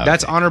 Okay.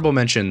 That's honorable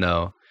mention,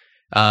 though.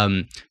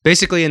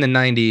 Basically, in the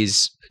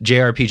 90s,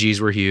 JRPGs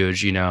were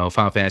huge. You know,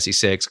 Final Fantasy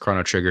VI,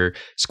 Chrono Trigger.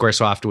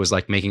 Squaresoft was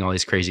like making all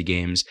these crazy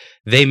games.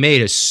 They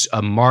made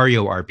a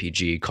Mario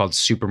RPG called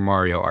Super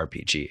Mario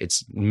RPG.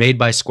 It's made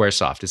by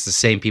Squaresoft. It's the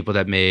same people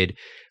that made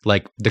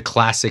like the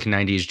classic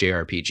 90s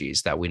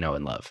JRPGs that we know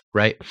and love,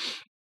 right?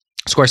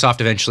 Squaresoft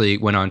eventually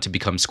went on to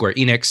become Square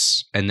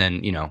Enix, and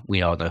then, you know,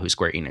 we all know who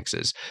Square Enix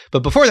is.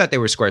 But before that, they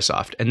were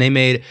Squaresoft, and they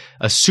made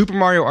a Super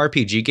Mario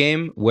RPG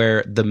game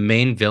where the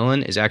main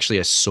villain is actually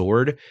a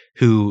sword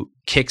who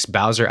kicks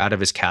Bowser out of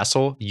his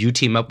castle. You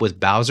team up with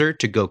Bowser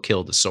to go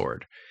kill the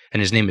sword, and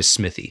his name is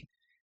Smithy.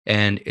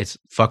 And it's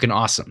fucking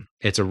awesome.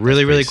 It's a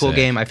really, really cool sick.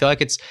 game. I feel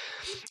like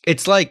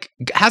it's like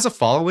has a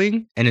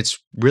following, and it's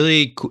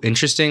really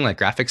interesting, like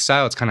graphic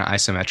style. It's kind of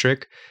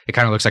isometric. It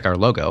kind of looks like our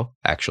logo,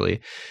 actually.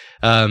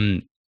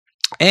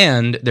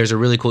 And there's a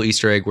really cool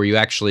Easter egg where you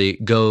actually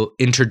go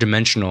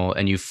interdimensional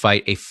and you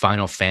fight a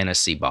Final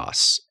Fantasy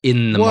boss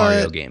in the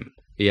Mario game.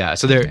 Yeah,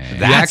 so there Okay. you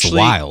That's actually,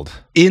 wild.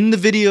 in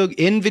video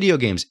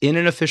games, in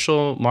an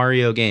official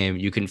Mario game,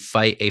 you can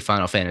fight a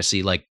Final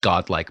Fantasy like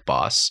godlike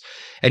boss,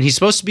 and he's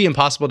supposed to be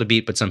impossible to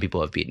beat, but some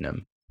people have beaten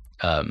him.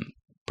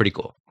 Pretty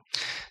cool.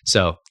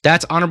 So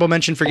that's honorable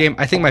mention for game.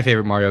 I think my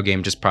favorite Mario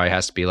game just probably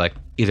has to be like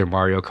either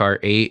Mario Kart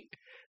 8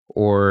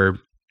 or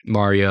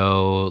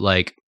Mario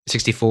like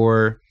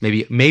 64,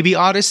 maybe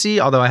Odyssey,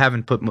 although I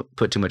haven't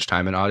put too much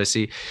time in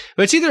Odyssey.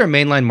 But it's either a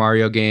mainline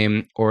Mario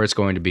game or it's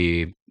going to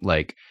be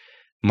like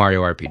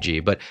Mario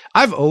RPG. But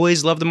I've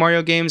always loved the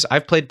Mario games.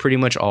 I've played pretty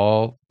much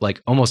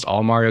almost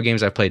all Mario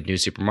games. I've played New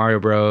Super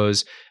Mario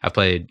Bros. I've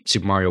played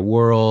Super Mario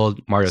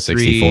World, Mario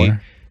 3,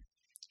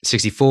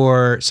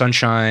 64,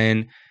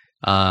 Sunshine,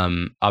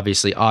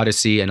 obviously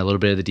Odyssey, and a little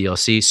bit of the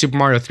DLC. Super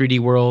Mario 3D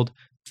World,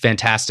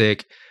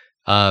 fantastic.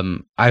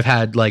 I've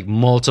had like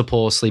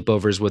multiple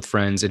sleepovers with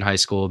friends in high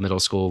school, middle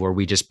school, where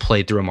we just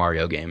played through a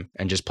Mario game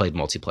and just played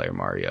multiplayer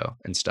Mario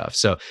and stuff.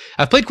 So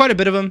I've played quite a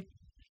bit of them.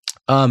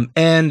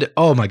 And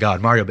oh my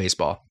God, Mario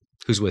Baseball.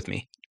 Who's with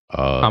me?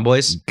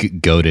 Boys?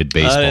 Goated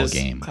baseball It's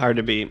game. hard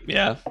to beat.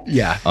 Yeah.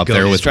 Yeah. Up go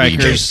there ahead. with Wii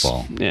Strikers.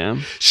 baseball.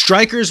 Yeah.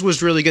 Strikers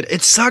was really good.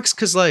 It sucks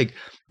because like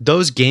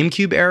those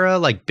GameCube era,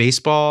 like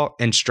baseball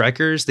and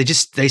Strikers,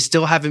 they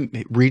still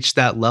haven't reached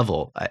that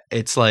level.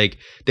 It's like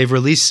they've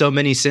released so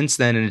many since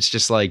then, and it's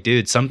just like,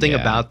 dude, something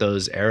Yeah. about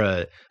those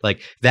era,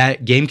 like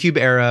that GameCube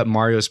era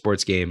Mario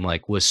sports game,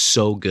 like was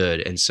so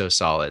good and so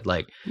solid.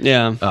 Like,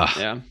 Yeah. ugh,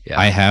 Yeah. yeah.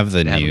 I have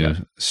the They haven't new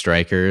got-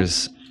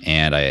 Strikers,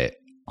 and I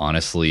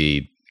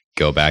honestly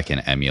go back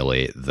and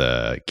emulate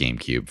the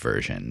GameCube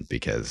version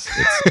because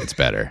it's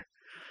better.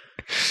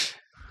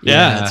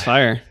 Yeah. It's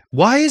fire.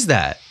 Why is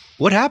that?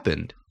 What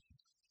happened?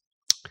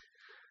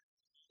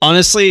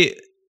 Honestly,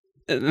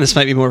 and this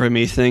might be more of a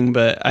me thing,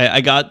 but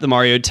I got the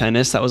Mario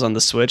Tennis that was on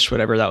the Switch,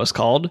 whatever that was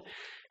called.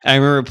 I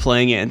remember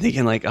playing it and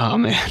thinking like, oh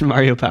man,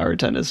 Mario Power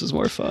Tennis was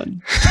more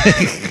fun.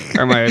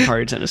 Or Mario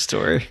Party Tennis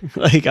Tour.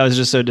 Like I was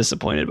just so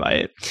disappointed by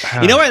it.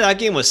 You know why that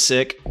game was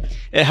sick?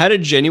 It had a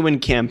genuine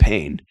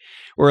campaign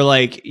where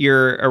like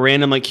you're a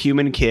random like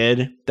human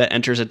kid that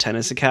enters a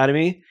tennis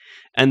academy.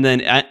 And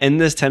then in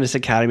this tennis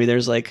academy,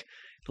 there's like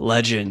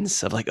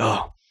legends of like,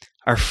 oh,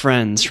 our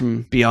friends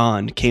from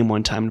beyond came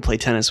one time to play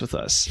tennis with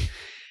us.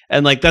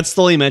 And like, that's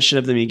the only mention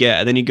of them you get.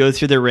 And then you go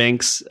through the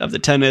ranks of the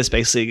tennis,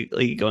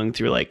 basically going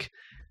through like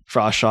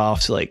frosh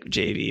off to like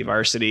JV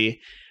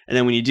varsity. And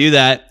then when you do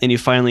that and you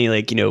finally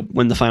like, you know,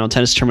 win the final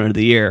tennis tournament of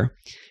the year,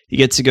 you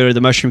get to go to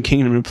the Mushroom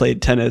Kingdom and play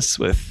tennis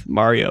with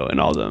Mario and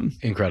all of them.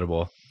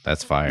 Incredible.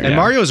 That's fire. And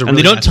Mario's a really And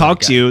they don't athletic talk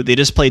guy. to you. They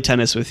just play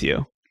tennis with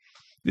you.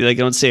 They like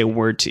don't say a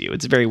word to you.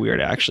 It's very weird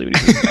actually when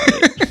you think about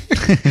it.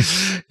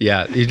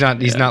 Yeah, he's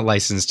not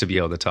licensed to be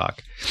able to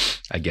talk.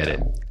 I get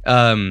it.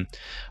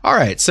 All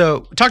right,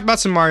 so we talked about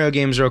some Mario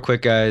games real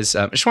quick, guys.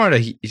 I just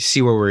wanted to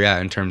see where we're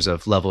at in terms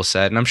of level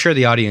set, and I'm sure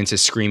the audience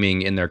is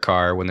screaming in their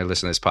car when they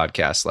listen to this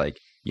podcast, like,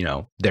 you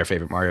know, their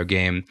favorite Mario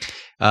game.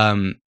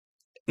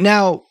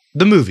 Now,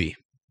 the movie,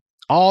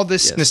 all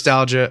this Yes.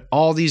 nostalgia,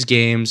 all these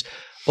games,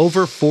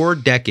 over 4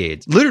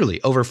 decades,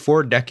 literally over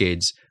 4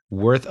 decades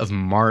worth of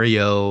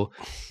Mario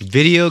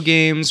video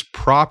games,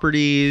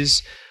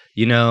 properties,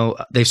 You know,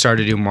 they've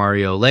started to do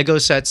Mario Lego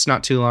sets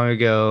not too long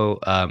ago,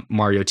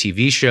 Mario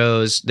TV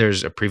shows.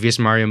 There's a previous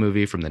Mario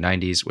movie from the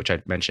 90s, which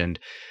I mentioned.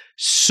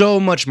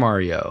 So much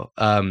Mario.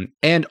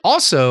 And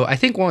also, I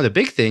think one of the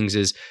big things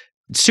is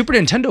Super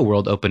Nintendo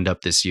World opened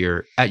up this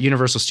year at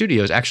Universal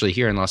Studios, actually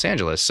here in Los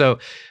Angeles. So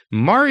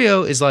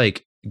Mario is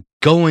like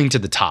going to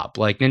the top.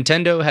 Like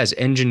Nintendo has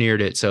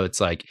engineered it. So it's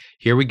like,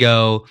 here we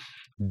go.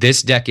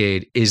 This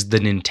decade is the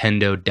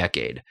Nintendo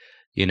decade.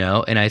 You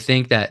know, and I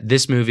think that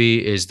this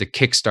movie is the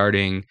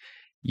kickstarting,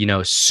 you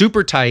know,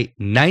 super tight,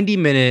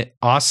 90-minute,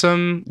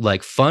 awesome,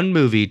 like fun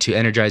movie to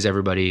energize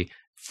everybody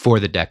for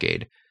the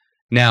decade.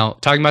 Now,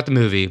 talking about the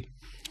movie,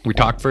 we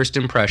talked first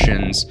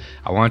impressions.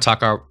 I want to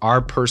talk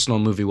our personal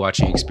movie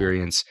watching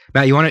experience.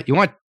 Matt, you want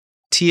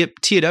to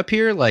tee it up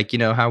here? Like, you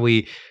know, how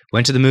we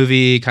went to the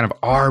movie, kind of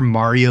our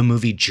Mario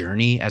movie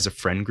journey as a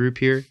friend group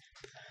here.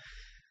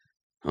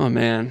 Oh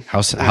man,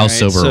 How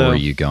sober were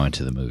you going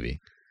to the movie?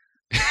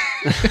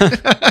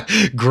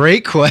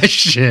 Great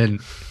question.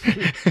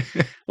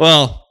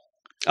 Well,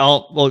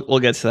 we'll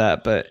get to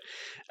that, but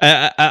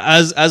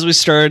as we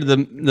started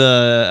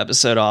the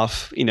episode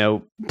off, you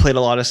know, played a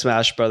lot of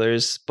Smash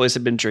Brothers. Boys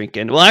have been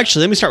drinking. Well,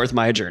 actually, let me start with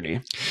my journey.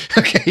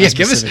 Okay, yeah,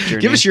 give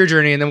us your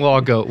journey, and then we'll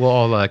all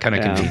kind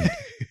of convene.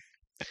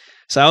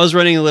 So I was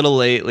running a little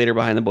later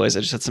behind the boys.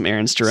 I just had some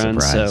errands to run,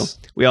 so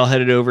we all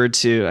headed over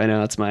to. I know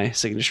that's my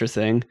signature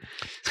thing.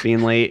 It's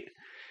being late.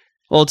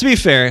 Well, to be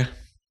fair.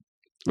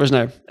 Never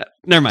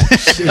mind.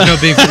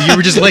 You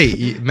were just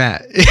late,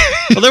 Matt.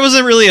 Well, there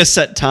wasn't really a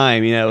set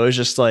time, you know. It was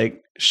just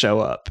like show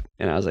up,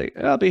 and I was like,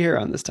 I'll be here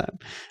on this time.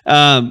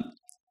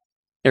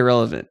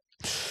 Irrelevant.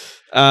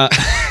 So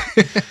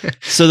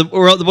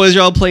the boys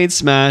are all playing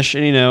Smash,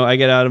 and you know, I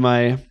get out of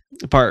my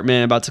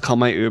apartment, about to call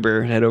my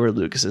Uber, and head over to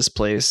Lucas's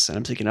place, and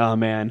I'm thinking, oh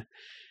man,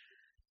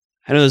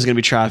 I know there's gonna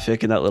be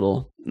traffic in that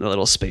little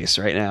space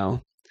right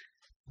now.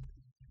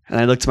 And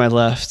I look to my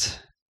left.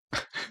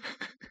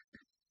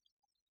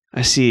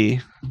 I see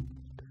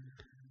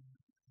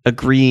a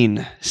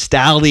green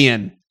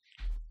stallion,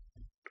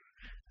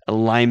 a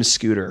lime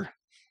scooter.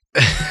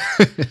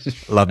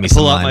 Love me I some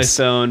pull out my limes.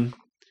 phone.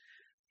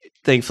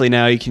 Thankfully,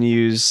 now you can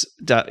use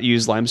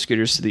lime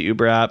scooters to the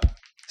Uber app.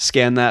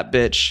 Scan that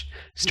bitch.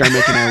 Start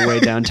making our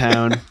way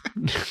downtown.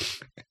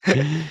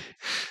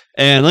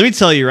 And let me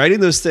tell you,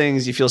 riding those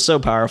things, you feel so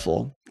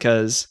powerful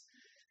because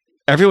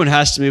everyone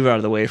has to move out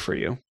of the way for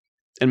you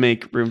and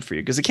make room for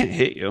you because they can't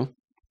hit you.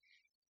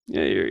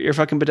 Yeah, you're a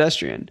fucking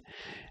pedestrian.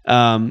 So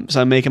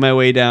I'm making my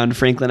way down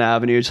Franklin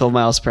Avenue, 12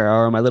 miles per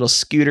hour on my little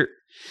scooter,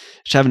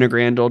 just having a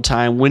grand old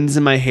time. Wind's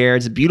in my hair.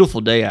 It's a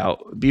beautiful day out.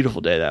 Beautiful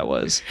day that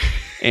was.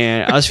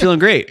 And I was feeling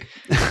great.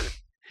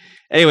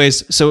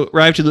 Anyways, so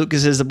arrived to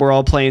Lucas's. We're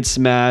all playing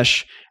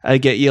Smash. I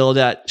get yelled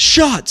at,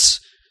 shots.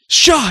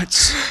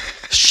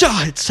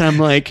 And I'm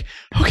like,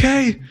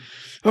 okay.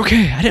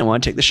 I didn't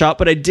want to take the shot,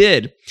 but I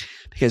did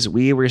because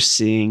we were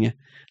seeing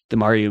the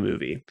Mario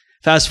movie.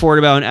 Fast forward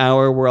about an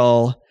hour, we're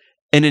all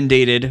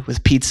inundated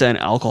with pizza and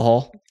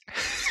alcohol.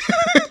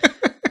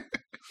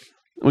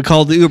 We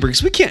called the Uber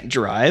because we can't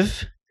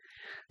drive.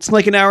 It's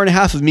like an hour and a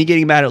half of me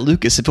getting mad at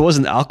Lucas. If it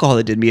wasn't the alcohol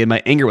that did me and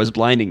my anger was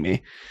blinding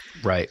me.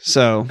 Right.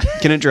 So,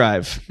 couldn't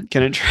drive.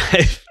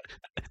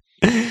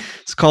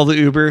 Let's call the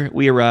Uber.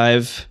 We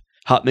arrive.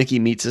 Hot Mickey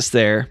meets us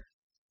there.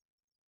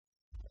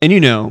 And you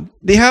know,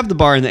 they have the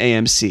bar in the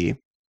AMC.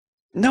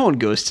 No one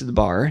goes to the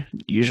bar,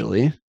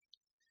 usually.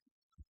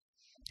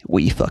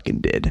 We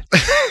fucking did.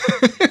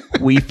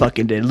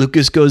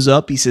 Lucas goes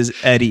up. He says,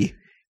 Eddie,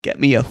 get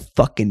me a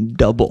fucking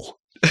double.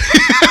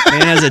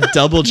 Man has a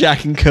double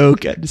Jack and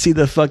Coke. I see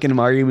the fucking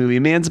Mario movie.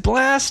 Man's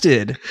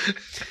blasted.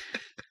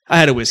 I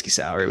had a whiskey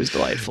sour. It was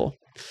delightful.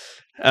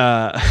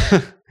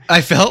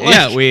 I felt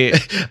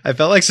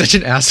like such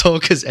an asshole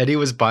because Eddie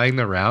was buying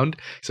the round.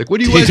 He's like, what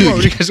do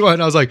you guys want?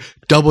 And I was like,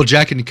 double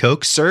Jack and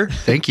Coke, sir.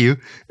 Thank you.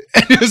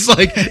 And it was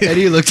like,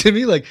 Eddie looked at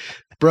me like,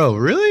 bro,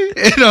 really?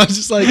 And I was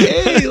just like,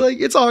 hey, like,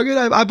 it's all good.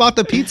 I bought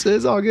the pizza.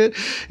 It's all good.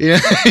 Yeah.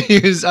 He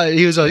was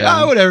like,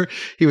 oh, whatever.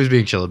 He was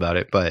being chill about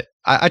it. But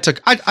I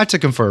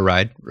took him for a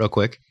ride real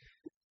quick.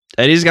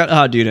 Eddie's got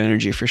hot dude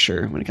energy for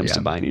sure when it comes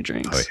to buying new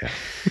drinks.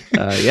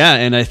 Oh, yeah.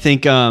 And I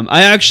think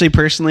I actually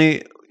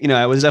personally, you know,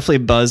 I was definitely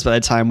buzzed by the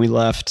time we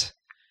left.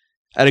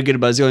 I had a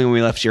good buzz going when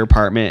we left your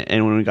apartment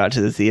and when we got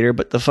to the theater.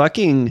 But the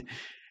fucking,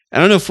 I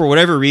don't know, for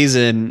whatever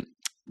reason,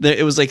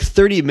 it was like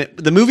 30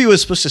 minutes. The movie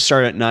was supposed to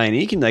start at 9.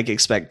 And you can like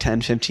expect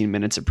 10, 15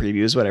 minutes of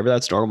previews, whatever.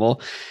 That's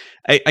normal.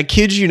 I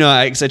kid you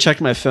not, because I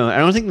checked my phone. I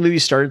don't think the movie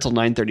started until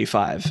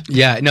 9:35.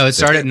 Yeah, no, it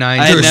started at 9.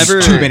 There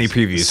was too many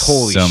previews.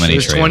 Holy so many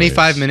shit. There's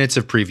 25 minutes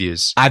of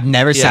previews. I've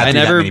never sat through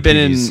that many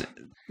previews.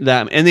 In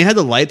that. And they had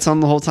the lights on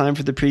the whole time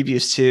for the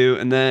previews too.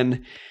 And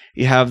then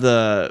you have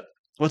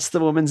what's the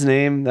woman's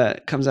name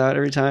that comes out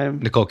every time?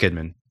 Nicole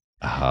Kidman.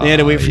 They had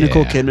to wait for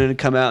Nicole Kidman to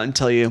come out and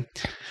tell you,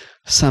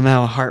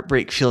 somehow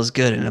heartbreak feels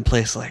good in a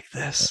place like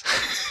this.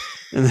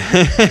 And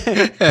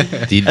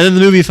then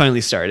the movie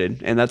finally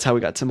started. And that's how we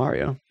got to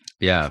Mario.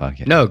 Yeah.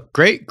 No,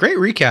 great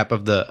recap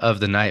of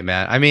the night,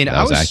 man. I mean,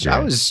 I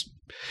was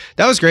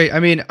That was great. I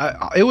mean,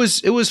 it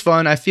was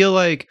fun. I feel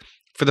like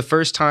for the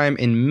first time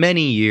in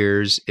many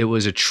years, it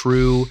was a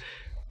true,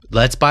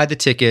 let's buy the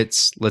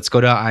tickets, let's go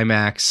to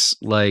IMAX,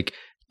 like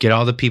get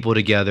all the people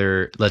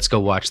together, let's go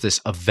watch this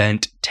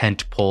event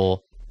tentpole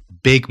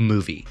big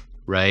movie,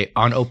 right?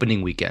 On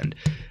opening weekend.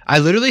 I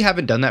literally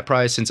haven't done that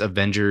probably since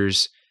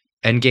Avengers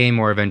Endgame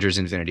or Avengers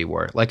Infinity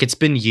War. Like it's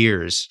been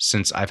years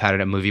since I've had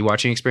a movie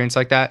watching experience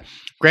like that.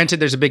 Granted,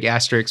 there's a big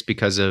asterisk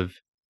because of,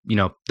 you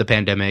know, the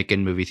pandemic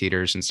and movie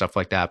theaters and stuff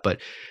like that. But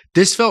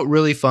this felt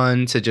really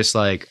fun to just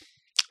like,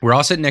 we're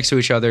all sitting next to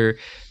each other,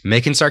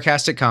 making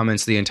sarcastic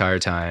comments the entire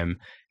time.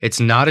 It's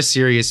not a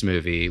serious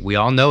movie. We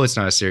all know it's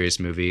not a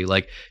serious movie.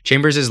 Like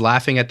Chambers is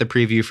laughing at the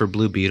preview for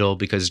Blue Beetle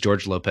because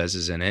George Lopez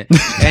is in it.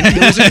 And it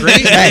was a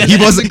great. Hey, he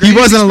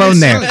wasn't alone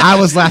there. I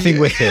was laughing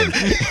with him.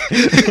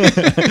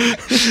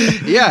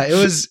 Yeah, it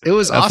was That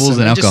awesome. fool's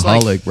an And just, like,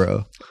 alcoholic,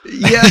 bro.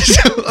 yeah.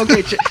 So,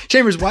 okay,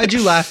 Chambers, why'd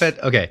you laugh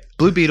at? Okay,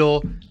 Blue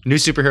Beetle, new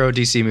superhero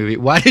DC movie.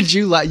 Why did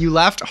you laugh? You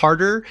laughed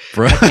harder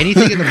Bro. at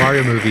anything in the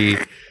Mario movie,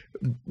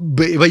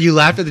 but you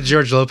laughed at the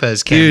George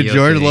Lopez cameo. Dude,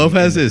 George thing.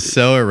 Lopez is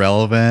so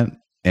irrelevant.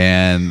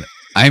 And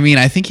I mean,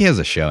 I think he has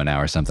a show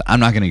now or something. I'm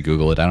not going to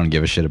Google it. I don't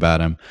give a shit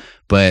about him.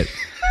 But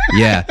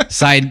yeah,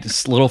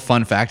 little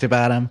fun fact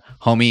about him.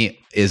 Homie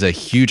is a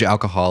huge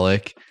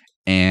alcoholic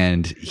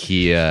and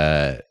he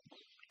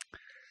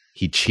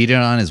cheated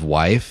on his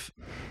wife.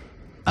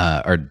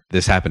 Or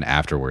this happened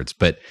afterwards,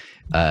 but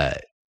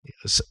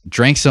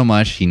drank so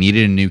much he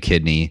needed a new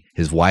kidney.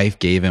 His wife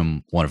gave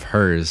him one of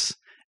hers,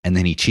 and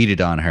then he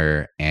cheated on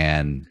her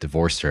and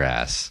divorced her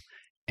ass.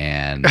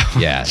 And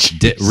yeah,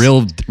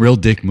 real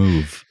dick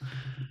move.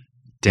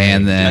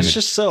 And then That's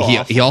just so he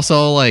awful. he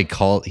also like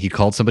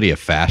called somebody a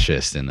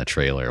fascist in the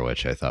trailer,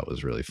 which I thought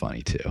was really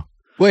funny too.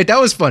 Wait,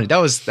 that was funny. That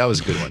was a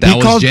good one. That He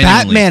was called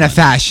genuinely Batman a funny.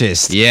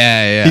 fascist.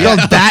 Yeah. He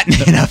called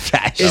Batman a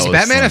fascist. Is was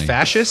Batman funny. a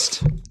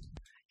fascist?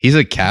 He's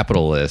a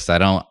capitalist. I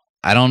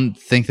don't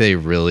think they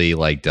really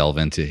like delve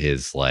into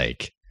his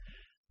like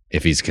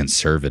if he's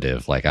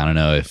conservative. Like I don't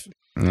know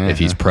if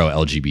he's pro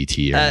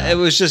LGBT or not. It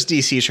was just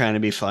DC trying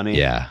to be funny.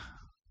 Yeah.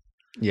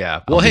 Yeah.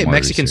 I'll Well, do hey, more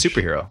Mexican research.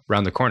 superhero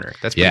around the corner.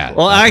 That's pretty Yeah. cool.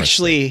 Well, That part's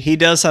actually, he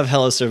does have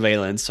hella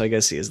surveillance, so I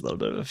guess he is a little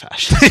bit of a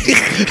fascist.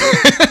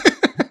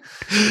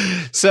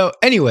 So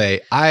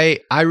anyway, I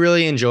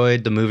really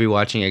enjoyed the movie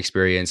watching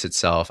experience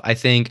itself. I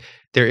think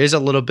there is a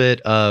little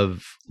bit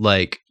of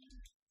like,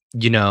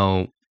 you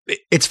know,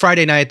 it's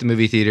Friday night at the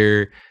movie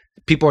theater.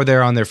 People are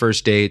there on their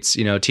first dates.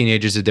 You know,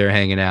 teenagers are there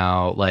hanging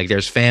out. Like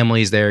there's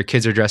families there.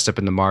 Kids are dressed up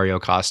in the Mario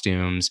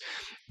costumes.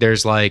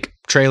 There's like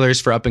trailers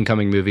for up and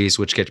coming movies,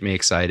 which get me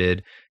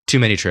excited. Too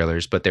many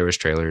trailers, but there was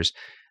trailers.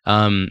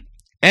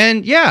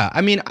 And yeah,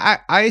 I mean,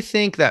 I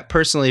think that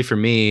personally for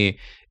me,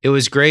 it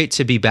was great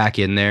to be back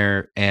in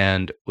there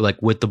and like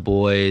with the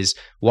boys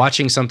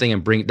watching something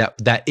and bring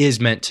that is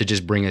meant to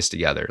just bring us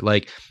together.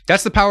 Like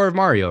that's the power of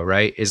Mario,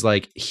 right? Is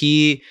like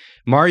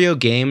Mario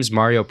games,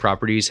 Mario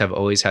properties have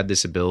always had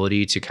this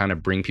ability to kind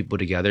of bring people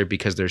together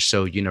because they're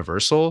so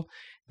universal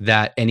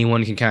that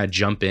anyone can kind of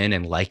jump in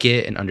and like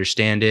it and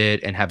understand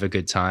it and have a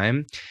good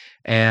time.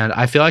 And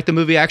I feel like the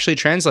movie actually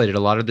translated a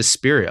lot of the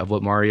spirit of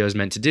what Mario is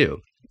meant to do.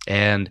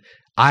 And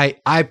I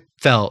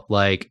felt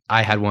like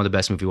I had one of the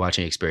best movie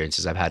watching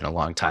experiences I've had in a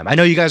long time. I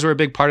know you guys were a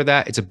big part of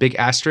that. It's a big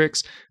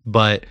asterisk,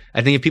 but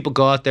I think if people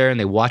go out there and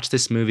they watch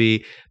this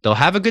movie, they'll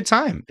have a good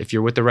time if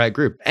you're with the right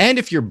group. And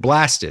if you're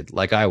blasted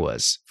like I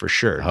was, for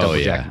sure. Oh, Double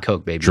yeah. Jack and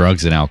Coke, baby.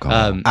 Drugs and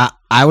alcohol.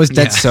 I was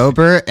dead Yeah.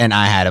 sober and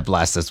I had a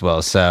blast as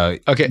well. So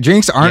Okay.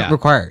 drinks aren't Yeah.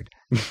 required.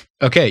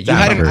 Okay, you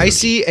That had an hurt.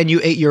 icy and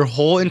you ate your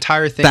whole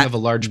entire thing of a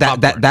large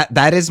popcorn.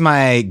 That is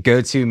my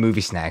go-to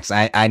movie snacks.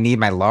 I need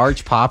my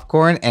large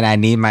popcorn and I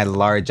need my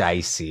large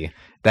icy.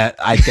 That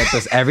I get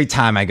this every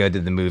time I go to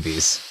the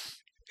movies.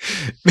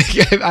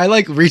 I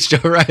like reached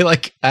over. I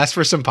like asked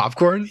for some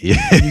popcorn. Yeah.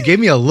 And you gave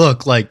me a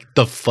look like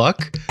the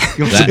fuck.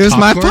 You want That- some It was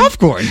my popcorn?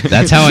 popcorn.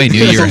 That's how I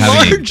knew It you were was a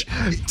having. large.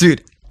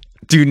 Dude,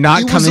 do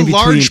not It come was in a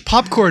between. large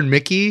popcorn,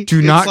 Mickey. Do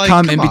It's not like,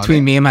 come in on, between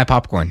man. me and my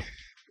popcorn.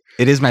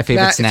 It is my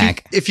favorite Matt,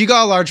 snack. If you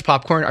got a large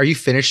popcorn, are you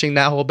finishing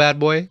that whole bad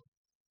boy?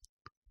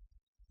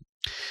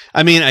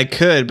 I mean, I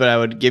could, but I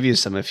would give you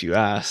some if you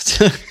asked.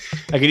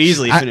 I could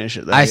easily finish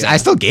it. Though, I yeah.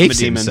 still I'm gave a him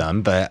demon.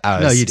 some, but I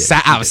was No, you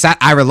did.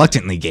 I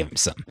reluctantly gave him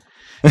some.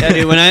 Yeah,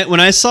 dude, when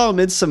I saw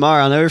Midsommar,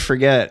 I'll never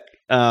forget.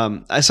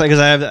 I saw because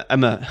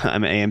I'm an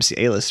AMC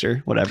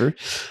A-lister, whatever.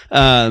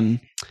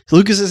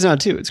 Lucas is now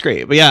too. It's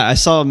great, but yeah, I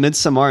saw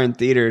Midsommar in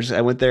theaters.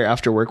 I went there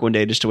after work one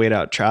day just to wait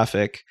out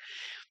traffic.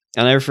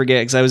 I'll never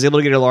forget because I was able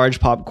to get a large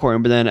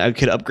popcorn, but then I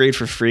could upgrade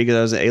for free because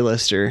I was an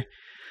A-lister.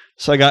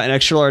 So I got an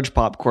extra large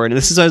popcorn, and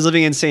this is I was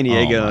living in San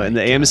Diego, my and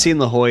the AMC in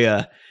La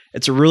Jolla.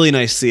 It's a really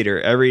nice theater.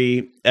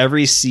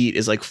 Every seat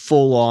is like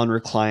full on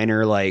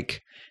recliner,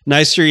 like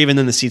nicer even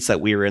than the seats that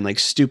we were in, like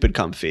stupid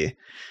comfy.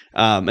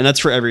 And that's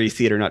for every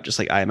theater, not just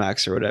like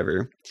IMAX or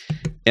whatever.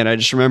 And I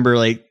just remember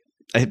like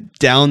I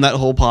downed that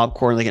whole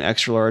popcorn like an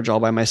extra large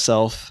all by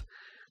myself.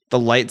 The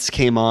lights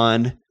came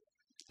on.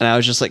 and I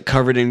was just like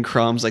covered in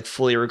crumbs, like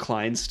fully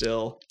reclined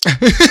still.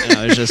 And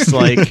I was just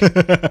like,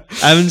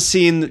 I haven't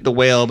seen The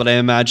Whale, but I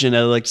imagine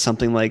I looked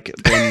something like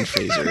Brendan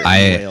Fraser in The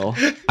Whale.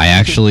 I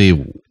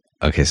actually,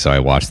 okay, so I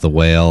watched The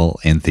Whale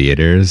in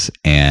theaters,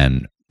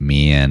 and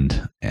me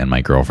and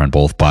my girlfriend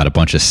both bought a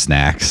bunch of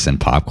snacks and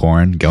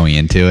popcorn going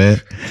into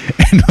it.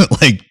 And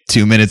like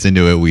 2 minutes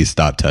into it, we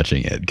stopped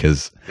touching it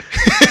because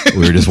we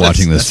were just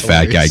watching this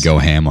fat guy go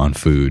ham on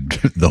food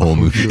the whole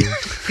movie.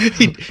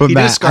 He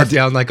does scarf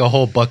down like a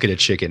whole bucket of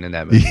chicken in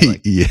that movie.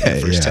 Like, Yeah,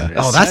 the first 10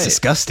 minutes. Oh, that's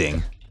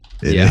disgusting.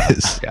 It Yeah.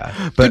 is. Yeah.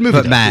 But Good movie,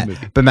 but though. Matt, Good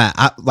movie. but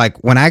Matt, like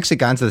when I actually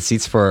got into the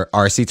seats for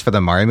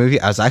the Mario movie,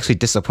 I was actually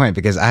disappointed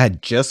because I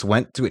had just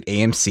went to an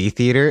AMC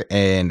theater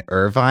in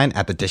Irvine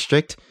at the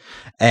District,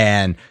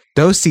 and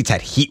those seats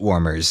had heat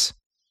warmers,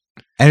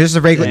 and it was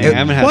a regular. Dang, I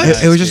haven't had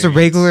that it was just a experience.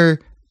 regular.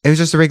 It was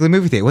just a regular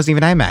movie theater. It wasn't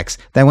even IMAX.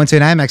 Then I went to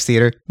an IMAX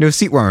theater, no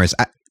seat warmers.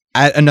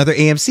 At another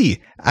AMC,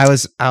 I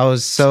was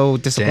so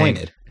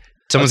disappointed.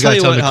 Someone's I'll got to tell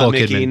you tell what, Nicole Hot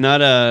Mickey,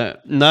 Kidman.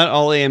 not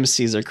all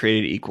AMCs are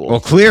created equal. Well,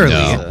 clearly,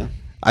 No.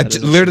 I That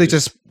is literally true.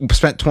 just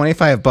spent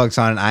 $25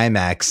 on an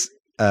IMAX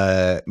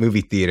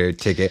movie theater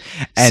ticket,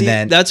 and See,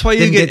 then that's why you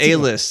didn't get to-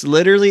 A-list.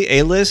 Literally,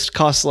 A-list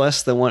costs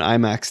less than one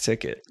IMAX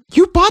ticket.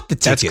 You bought the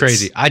tickets. That's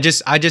crazy. I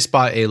just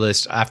bought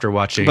A-list after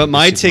watching. But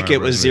my the Super ticket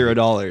Mario was Bros.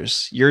 movie.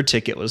 $0. Your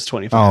ticket was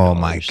 $25. Oh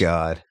my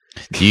god!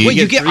 Do you Wait,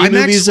 you get get three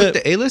IMAX movies with at-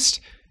 the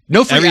A-list?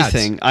 No free ads.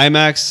 Everything.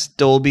 IMAX,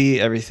 Dolby,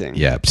 everything.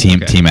 Yeah,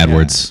 Team Okay.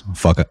 Edwards.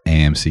 Fuck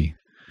AMC.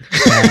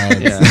 Yeah.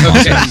 Okay.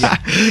 Yeah.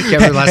 Can't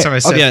remember the last time I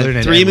said Yeah, food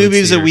in 3 Edwards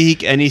movies Theater. a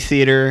week, any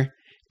theater.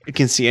 You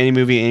can see any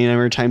movie any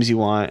number of times you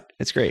want.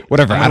 It's great.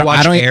 Whatever. I'm I gonna don't. watch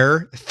I, don't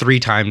Air 3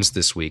 times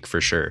this week for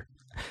sure.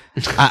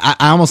 I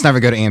almost never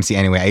go to AMC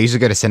anyway. I usually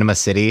go to Cinema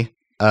City,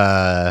 in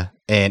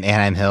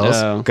Anaheim Hills,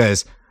 Oh.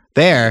 because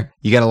there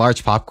you get a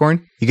large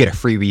popcorn, you get a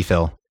free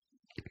refill.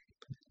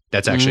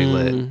 That's actually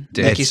lit.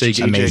 Mickey It's so you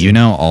can- amazing. You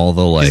know all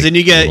the like. Because then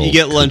you get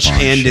little lunch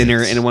coupon and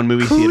dinner shits. in one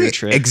movie theater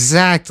trip.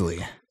 Exactly.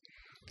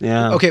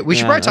 Yeah. Okay, we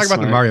should Yeah, probably talk that's about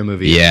the smart. Mario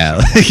movie.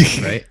 Yeah.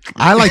 Right?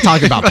 I like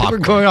talking about We're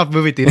popcorn. going off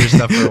movie theater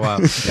stuff for a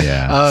while.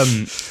 Yeah.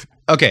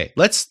 Okay,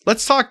 let's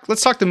talk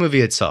the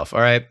movie itself.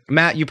 All right,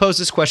 Matt, you posed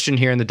this question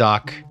here in the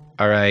doc.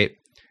 All right,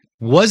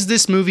 was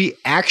this movie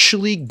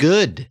actually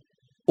good,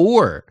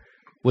 or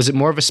was it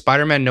more of a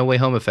Spider-Man No Way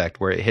Home effect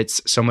where it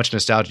hits so much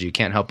nostalgia you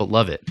can't help but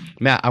love it?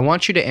 Matt, I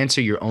want you to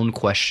answer your own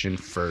question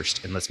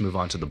first, and let's move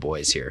on to the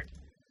boys here.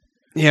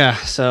 Yeah.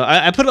 So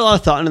I put a lot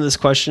of thought into this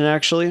question,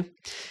 actually.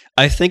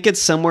 I think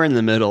it's somewhere in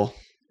the middle.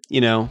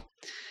 You know,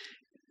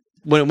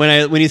 when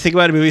you think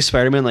about a movie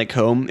Spider-Man like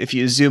Home, if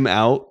you zoom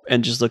out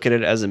and just look at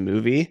it as a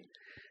movie,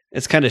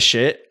 it's kind of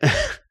shit.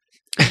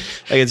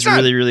 Like it's not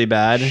really, really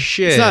bad.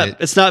 shit.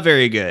 It's not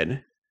very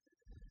good.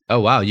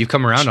 Oh wow, you've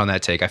come around on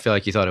that take. I feel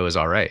like you thought it was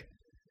all right.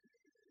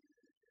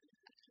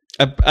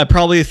 I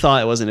probably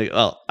thought it wasn't.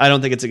 I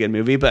don't think it's a good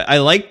movie, but I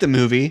like the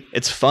movie.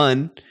 It's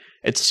fun.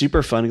 It's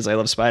super fun because I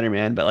love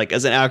Spider-Man. But like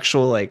as an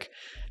actual like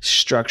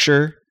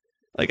structure,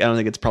 like I don't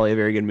think it's probably a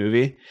very good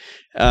movie.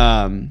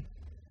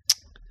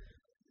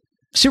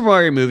 Super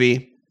Mario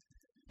movie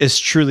is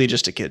truly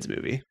just a kids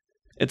movie.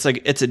 It's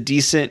like it's a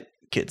decent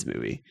kids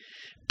movie,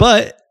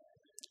 but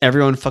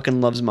everyone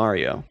fucking loves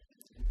Mario.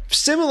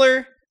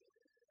 Similar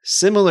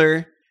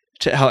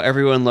to how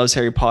everyone loves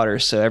Harry Potter,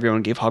 so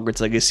everyone gave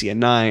Hogwarts Legacy a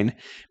 9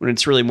 when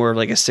it's really more of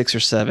like a 6 or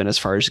 7 as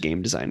far as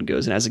game design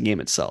goes and as a game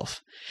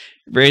itself.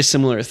 Very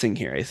similar thing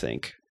here, I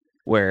think,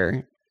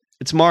 where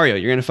it's Mario.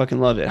 You're gonna fucking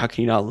love it. How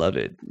can you not love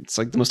it? It's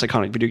like the most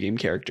iconic video game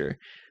character.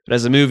 But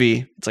as a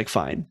movie, it's like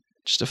fine,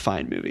 just a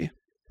fine movie.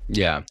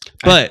 Yeah,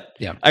 But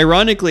yeah.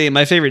 ironically,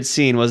 my favorite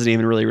scene wasn't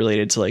even really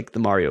related to like the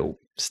Mario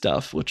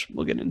stuff, which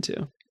we'll get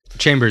into.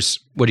 Chambers,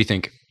 what do you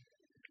think?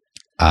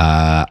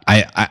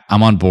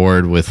 I'm on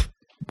board with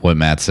what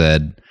Matt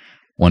said.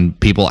 When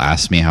people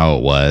asked me how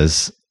it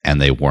was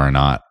and they were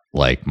not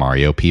like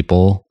Mario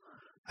people,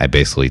 I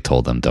basically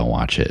told them don't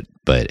watch it.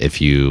 But if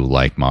you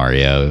like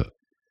Mario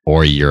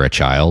or you're a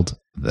child,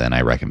 then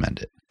I recommend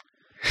it.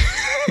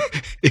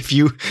 if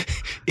you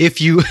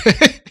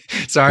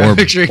sorry, Or, I'm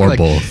picturing or like,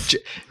 both.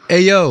 hey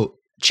yo,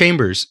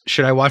 Chambers,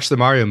 should I watch the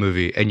Mario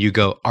movie? And you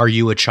go, are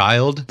you a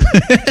child?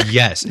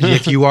 Yes.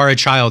 If you are a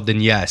child, then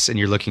yes. And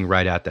you're looking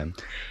right at them.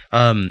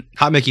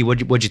 Hot Mickey,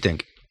 what'd you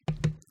think?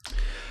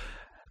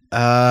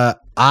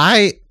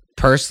 I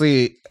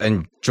personally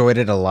enjoyed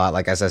it a lot,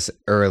 like I said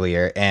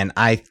earlier, and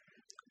I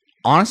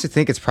honestly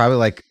think it's probably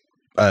like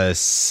a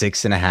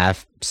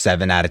 6.5,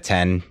 7 out of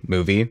 10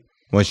 movie,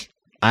 which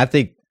I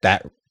think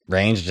that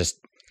range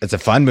it's a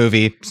fun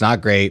movie. It's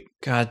not great.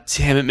 God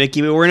damn it,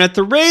 Mickey, we weren't at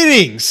the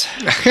ratings.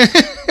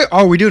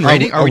 Are we doing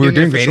rating? Are we doing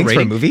doing an official ratings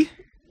for a movie?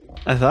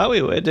 I thought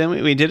we would, didn't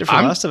we? We did it for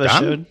Last of Us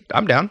showed.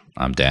 I'm down.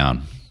 I'm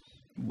down.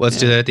 Let's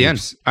do that at the end.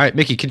 Oops. All right,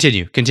 Mickey,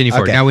 continue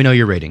forward. Okay. Now we know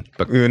your rating.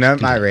 But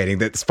Not my rating.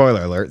 That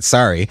spoiler alert.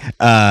 Sorry.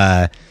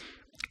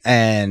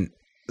 And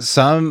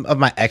some of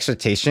my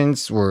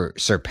expectations were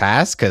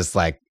surpassed because,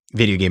 like,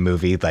 video game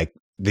movie, like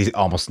these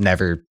almost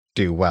never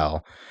do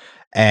well.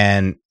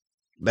 And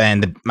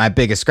my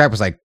biggest gripe was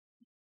like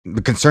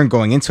the concern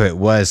going into it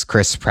was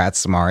Chris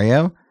Pratt's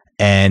Mario,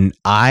 And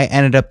I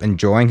ended up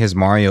enjoying his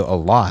Mario a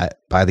lot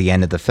by the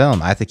end of the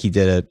film. I think he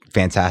did a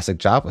fantastic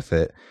job with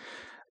it.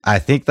 I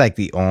think like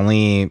the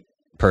only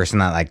person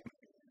that like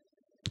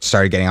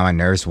started getting on my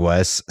nerves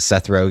was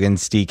Seth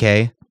Rogen's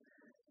DK.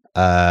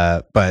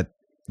 But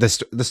the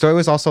story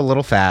was also a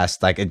little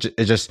fast. Like it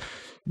just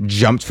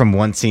jumped from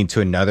one scene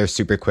to another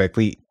super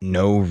quickly.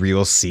 No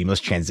real seamless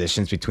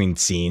transitions between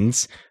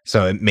scenes.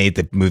 So it made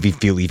the movie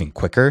feel even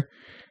quicker.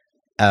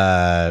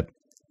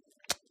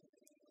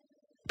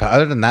 But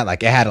other than that,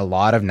 like it had a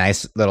lot of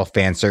nice little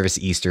fan service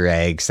Easter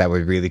eggs that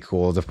were really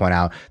cool to point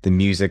out. The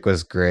music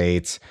was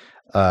great.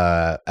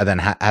 And then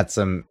had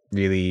some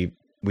really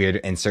weird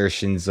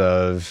insertions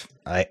of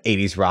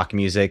 80s rock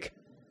music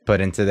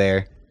put into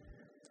there.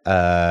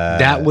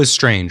 That was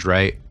strange,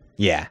 right?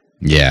 Yeah.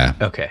 Yeah.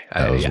 Okay.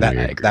 That was I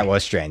weird. agree. That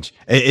was strange.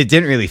 It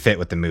didn't really fit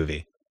with the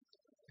movie.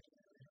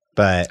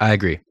 But I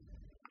agree.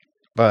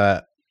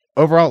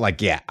 overall,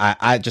 like, yeah,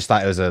 I just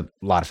thought it was a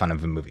lot of fun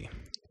of a movie.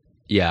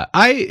 Yeah.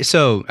 I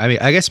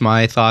guess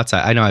my thoughts,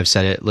 I know I've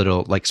said it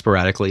little like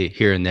sporadically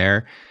here and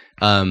there.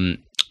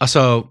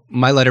 So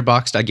my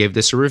Letterboxd, I gave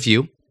this a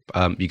review.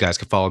 You guys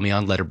can follow me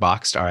on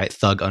Letterboxd. All right.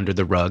 Thug Under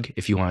the Rug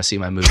if you want to see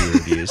my movie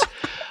reviews.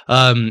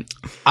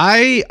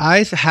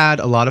 I've had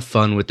a lot of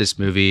fun with this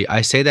movie.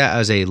 I say that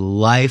as a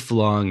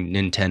lifelong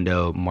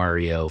Nintendo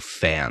Mario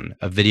fan,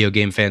 a video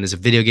game fan. There's a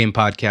video game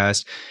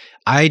podcast.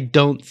 I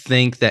don't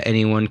think that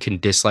anyone can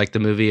dislike the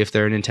movie if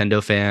they're a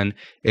Nintendo fan.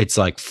 It's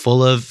like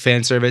full of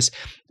fan service.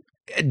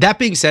 That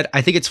being said,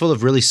 I think it's full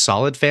of really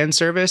solid fan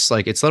service.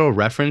 Like it's little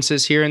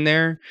references here and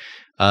there.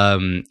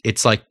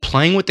 It's like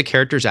playing with the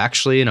characters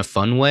actually in a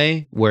fun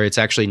way where it's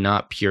actually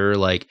not pure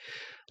like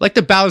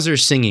the Bowser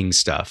singing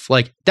stuff.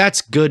 Like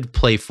that's good,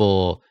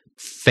 playful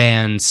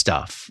fan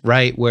stuff,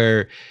 right?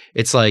 Where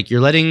it's like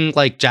you're letting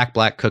like Jack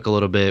Black cook a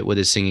little bit with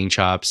his singing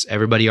chops.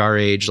 Everybody our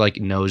age like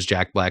knows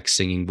Jack Black's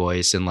singing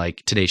voice and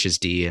like Tenacious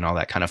D and all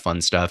that kind of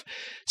fun stuff.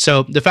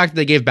 So the fact that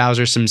they gave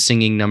Bowser some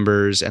singing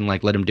numbers and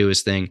like let him do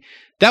his thing,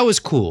 that was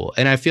cool.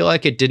 And I feel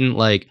like it didn't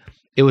like,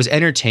 it was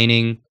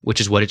entertaining,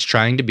 which is what it's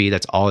trying to be.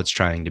 That's all it's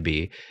trying to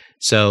be.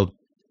 So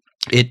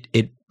it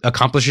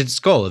accomplished its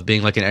goal of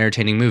being like an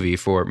entertaining movie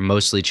for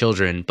mostly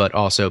children, but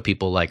also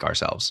people like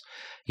ourselves.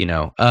 You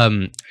know,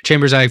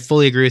 Chambers, I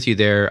fully agree with you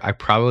there. I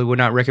probably would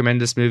not recommend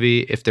this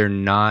movie if they're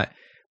not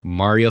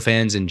Mario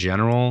fans in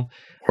general,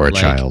 Or a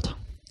like- child.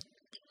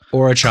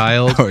 or a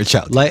child. Or a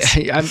child. Like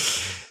I'm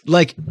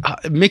like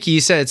Mickey,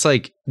 you said, it's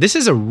like this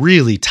is a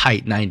really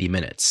tight 90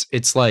 minutes.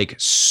 It's like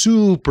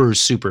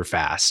super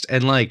fast,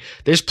 and like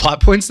there's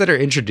plot points that are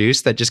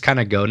introduced that just kind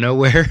of go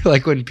nowhere.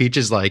 Like when Peach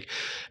is like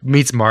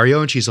meets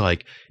Mario and she's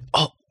like,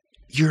 "Oh,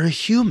 you're a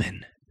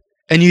human."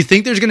 And you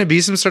think there's going to be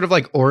some sort of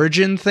like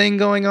origin thing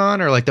going on,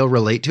 or like they'll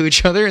relate to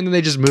each other, and then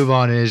they just move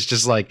on, and it's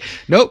just like,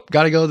 nope,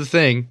 got to go to the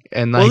thing.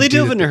 And like, Well, they do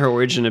dove the into her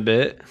origin a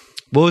bit.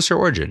 What was her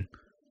origin?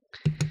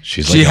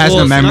 She's She like, has well,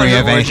 no it's not memory her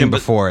of origin, anything but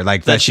before,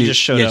 like that she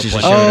just showed up she one just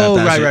day. showed up. Oh,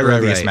 That's right, her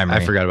earliest right. memory.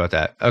 I forgot about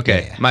that.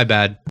 Okay, Yeah. my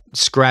bad.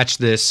 Scratch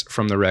this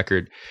from the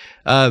record.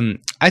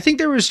 I think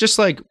there was just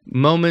like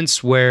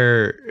moments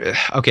where,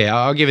 okay,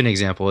 I'll give an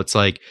example. It's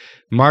like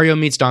Mario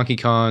meets Donkey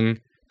Kong.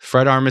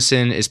 Fred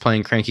Armisen is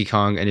playing Cranky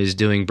Kong and is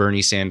doing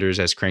Bernie Sanders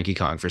as Cranky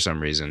Kong for some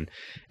reason.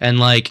 And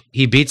like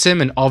he beats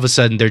him, and all of a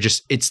sudden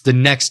it's the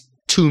next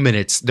 2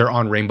 minutes they're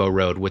on Rainbow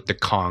Road with the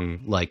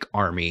Kong like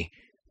army.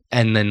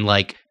 And then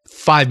like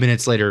 5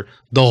 minutes later,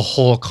 the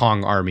whole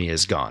Kong army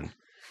is gone.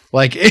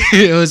 Like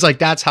it was like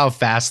that's how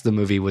fast the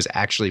movie was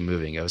actually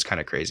moving. It was kind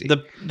of crazy.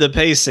 The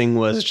pacing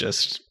was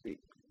just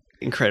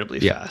incredibly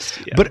fast.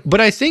 Yeah.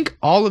 But I think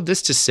all of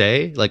this to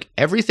say, like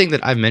everything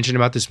that I've mentioned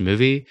about this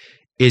movie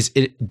is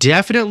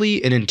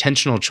definitely an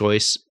intentional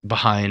choice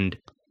behind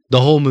the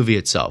whole movie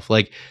itself.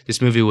 Like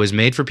this movie was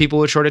made for people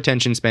with short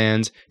attention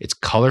spans. It's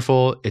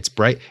colorful. It's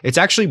bright. It's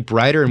actually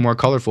brighter and more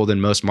colorful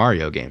than most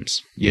Mario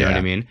games. You know what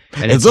I mean?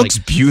 And It it's looks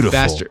like beautiful.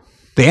 faster.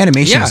 The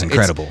animation Yeah, is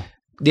incredible.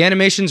 The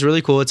animation's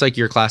really cool. It's like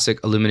your classic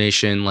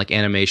Illumination like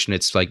animation.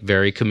 It's like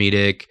very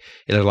comedic.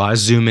 There's a lot of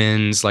zoom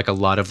ins, like a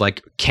lot of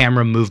like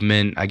camera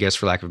movement, I guess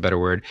for lack of a better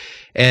word.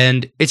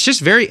 And it's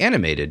just very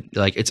animated.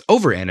 Like it's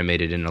over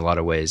animated in a lot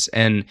of ways.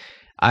 And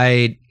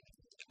I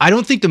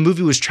don't think the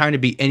movie was trying to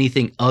be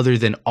anything other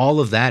than all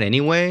of that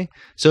anyway.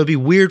 So it'd be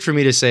weird for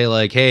me to say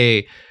like,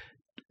 hey,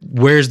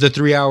 where's the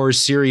 3 hours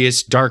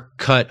serious dark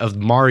cut of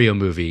Mario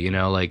movie? You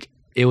know, like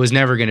it was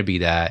never going to be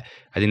that.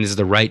 I think this is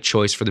the right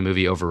choice for the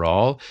movie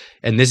overall.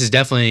 And this is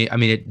definitely, I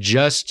mean, it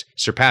just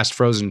surpassed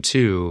Frozen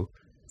 2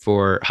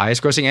 for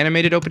highest grossing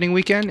animated opening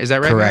weekend. Is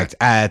that right? Correct.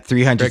 At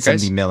 370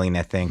 guys? million,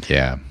 I think.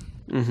 yeah.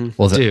 Mm-hmm.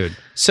 Well, Matt? Dude.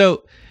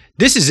 So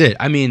this is it.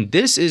 I mean,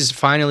 this is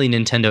finally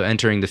Nintendo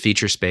entering the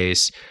feature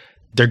space.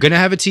 They're going to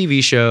have a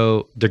TV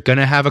show. They're going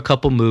to have a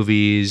couple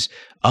movies.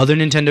 Other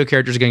Nintendo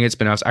characters are going to get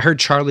spin-offs. I heard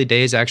Charlie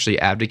Day is actually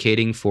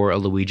advocating for a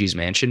Luigi's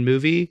Mansion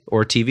movie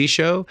or TV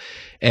show.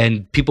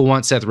 And people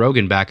want Seth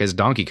Rogen back as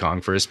Donkey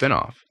Kong for a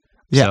spin-off.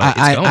 Yeah,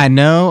 So it's going. I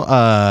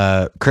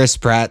know Chris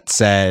Pratt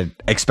said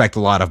expect a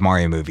lot of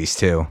Mario movies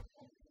too.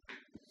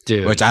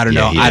 Dude. Which I don't Yeah,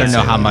 know. he I did don't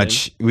know say how that.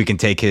 much we can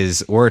take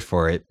his word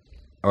for it.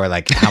 or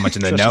like how much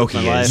in the Trust know with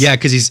my he life. is. Yeah,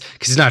 because he's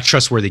not a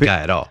trustworthy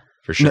guy at all,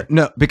 for sure.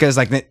 No, because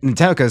like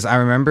Nintendo, because I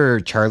remember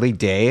Charlie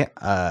Day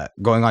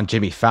going on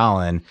Jimmy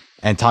Fallon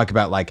and talk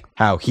about like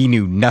how he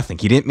knew nothing.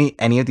 He didn't meet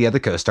any of the other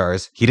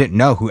co-stars. He didn't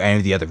know who any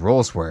of the other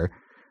roles were.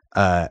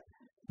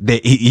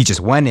 He just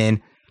went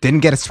in, didn't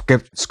get a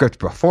script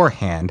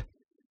beforehand,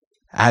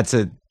 had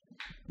to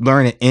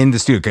learn it in the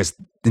studio because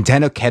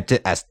Nintendo kept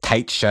it as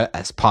tight shut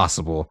as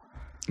possible.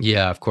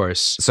 Yeah, of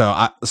course. So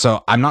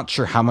I'm not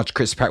sure how much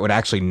Chris Pratt would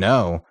actually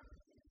know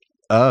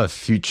of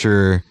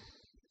future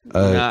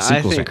I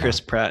sequels think right Chris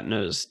Pratt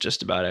knows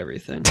just about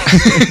everything.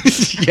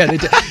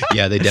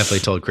 Yeah, they definitely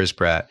told Chris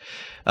Pratt.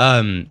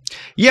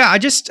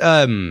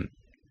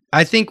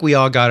 I think we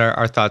all got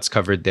our thoughts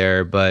covered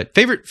there. But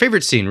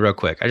favorite scene, real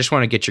quick. I just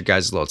want to get your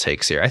guys' little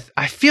takes here.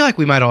 I feel like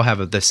we might all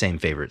have the same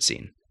favorite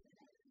scene.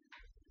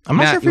 I'm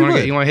not Matt, sure if we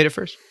would. you want to hit it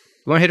first?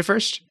 You want to hit it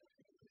first?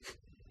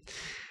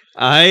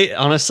 I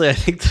honestly, I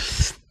think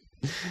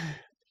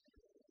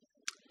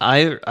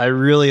I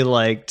really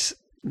liked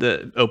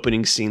the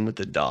opening scene with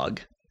the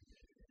dog.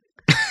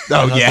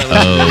 Oh thought yeah, that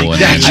was really when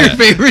That's they're your in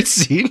that- favorite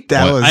scene?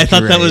 that was. I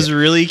thought that great. was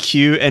really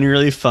cute and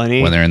really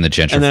funny. when they're in the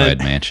gentrified then-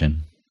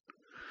 mansion.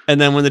 And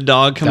then when the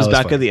dog comes was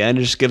back funny. at the end,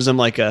 it just gives him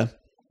like a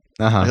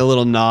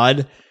little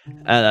nod.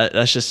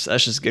 That's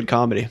just good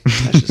comedy.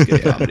 That's just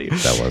good comedy.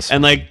 That was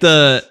And like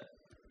the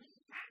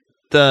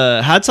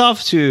hats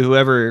off to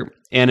whoever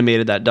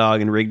animated that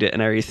dog and rigged it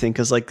and everything,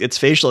 because like its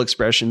facial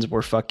expressions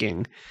were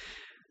fucking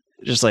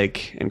just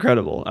like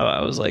incredible.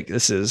 I was like,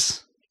 this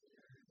is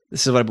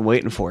what I've been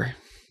waiting for.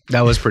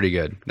 That was pretty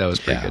good. That was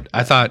pretty Yeah. good.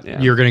 I thought Yeah.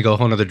 you were gonna go a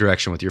whole other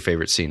direction with your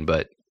favorite scene,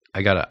 but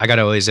I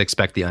gotta always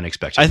expect the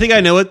unexpected. I think I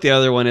know what the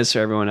other one is for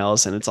everyone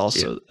else, and it's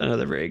also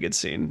another very good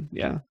scene.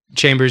 Yeah.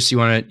 Chambers, you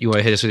wanna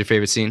hit us with your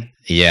favorite scene?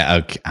 Yeah,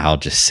 okay, I'll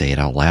just say it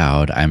out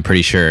loud. I'm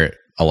pretty sure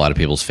a lot of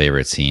people's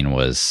favorite scene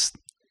was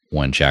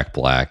when Jack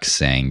Black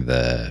sang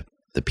the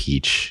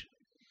Peach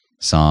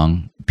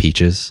song,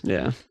 Peaches.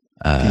 Yeah.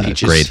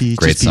 Peaches.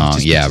 Great song.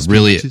 Yeah,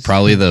 really,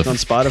 probably the On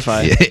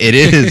Spotify. It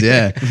is,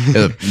 yeah.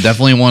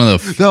 Definitely one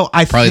of the. No,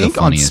 I probably the think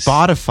on funniest.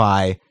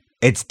 Spotify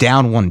it's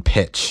down one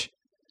pitch.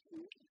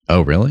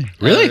 Oh, really?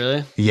 Really? Oh,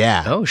 really?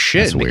 Yeah. Oh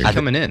shit, That's Mickey weird.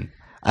 coming in.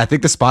 I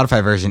think the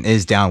Spotify version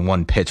is down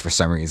one pitch for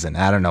some reason.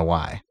 I don't know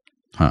why.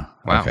 Huh.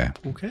 Wow. Okay.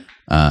 Okay.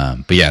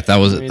 But yeah, that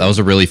was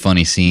a really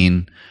funny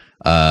scene.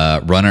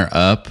 Runner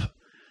up,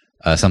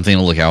 something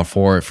to look out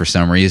for. For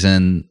some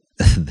reason,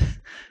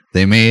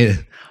 they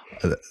made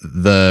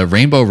the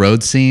Rainbow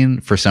Road scene.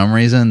 For some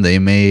reason, they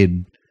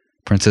made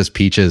Princess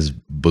Peach's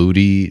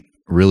booty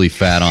really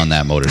fat on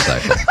that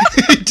motorcycle.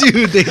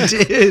 Dude, they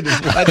did.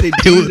 Why'd they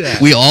do that?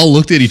 We all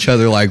looked at each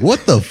other like,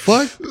 "What the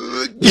fuck?"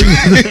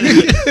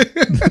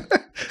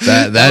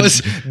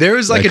 There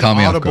was like that an caught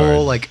me off audible,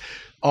 guard. like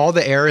all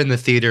the air in the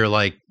theater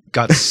like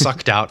got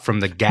sucked out from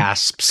the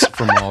gasps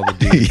from all the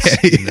dudes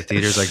in the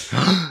theaters. Like,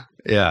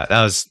 yeah,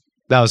 that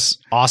was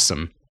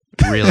awesome.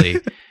 Really.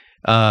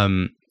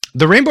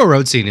 The Rainbow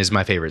Road scene is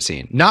my favorite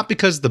scene. Not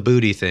because the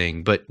booty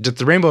thing, but just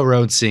the Rainbow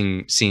Road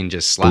scene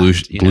just slapped. Blue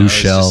It's just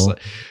shell. like-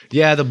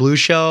 yeah, the blue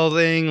shell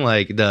thing,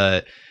 like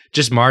the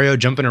just Mario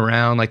jumping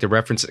around, like the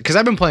reference. Because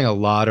I've been playing a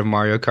lot of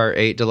Mario Kart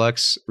 8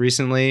 Deluxe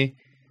recently,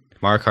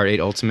 Mario Kart 8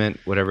 Ultimate,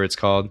 whatever it's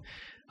called.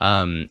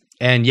 And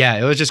yeah,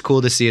 it was just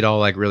cool to see it all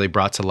like really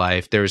brought to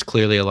life. There was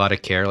clearly a lot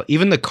of care.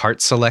 Even the kart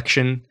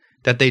selection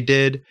that they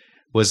did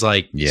was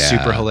like Yeah.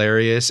 super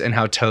hilarious, and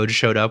how Toad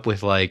showed up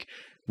with like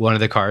one of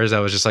the cars that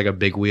was just like a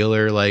big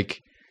wheeler,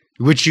 like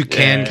which you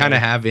can Yeah. kind of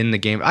have in the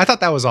game. I thought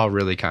that was all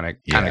really kind of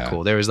Yeah.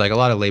 cool. There was like a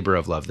lot of labor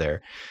of love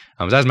there.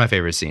 That was my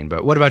favorite scene.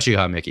 But what about you,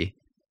 Hot Mickey?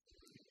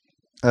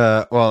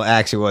 Well, it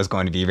actually was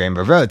going to be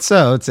Rainbow Road.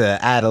 So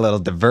to add a little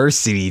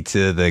diversity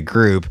to the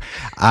group,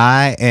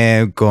 I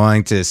am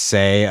going to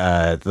say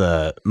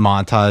the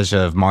montage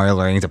of Mario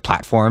learning to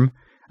platform.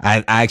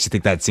 I actually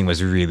think that scene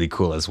was really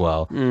cool as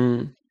well.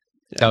 Mm.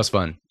 That was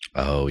fun.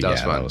 Oh That yeah,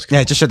 was fun. that was cool.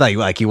 Yeah, it just showed that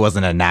like he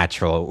wasn't a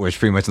natural, which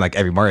pretty much in like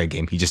every Mario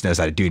game, he just knows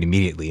how to do it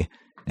immediately.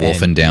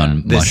 Wolfing And,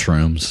 down this-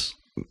 mushrooms.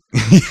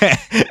 yeah,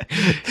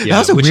 Yeah, that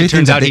was a which weird it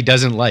turns thing out that he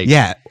doesn't like.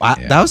 Yeah,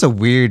 Yeah. that was a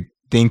weird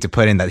thing to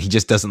put in, that he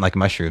just doesn't like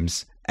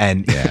mushrooms.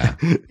 And Yeah.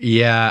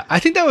 Yeah, I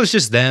think that was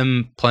just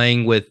them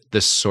playing with the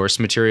source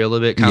material a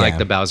little bit, kind of Yeah. like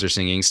the Bowser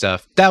singing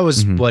stuff. That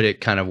was Mhm. what it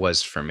kind of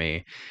was for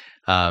me.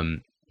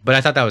 But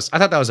I thought that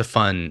was a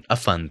fun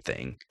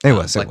thing. It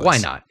was, it like, why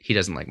was. not? He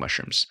doesn't like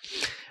mushrooms.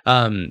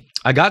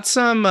 I got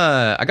some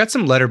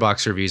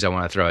Letterboxd reviews I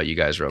want to throw at you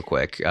guys real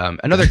quick.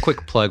 Another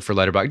quick plug for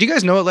Letterboxd. Do you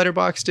guys know what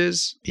Letterboxd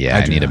is? Yeah,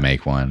 I I do need to not.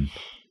 make one.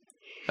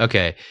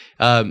 Okay.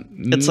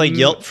 It's like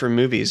Yelp for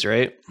movies,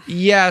 right?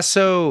 Yeah,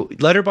 so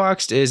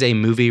Letterboxd is a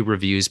movie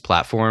reviews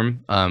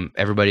platform.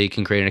 Everybody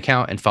can create an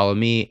account and follow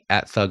me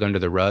at Thug Under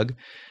the Rug.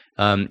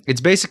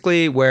 It's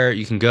basically where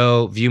you can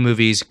go view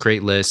movies,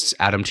 create lists,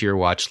 add them to your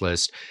watch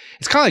list.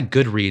 It's kind of like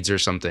Goodreads or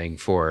something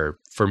for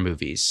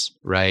movies,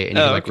 right? And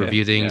you can like okay.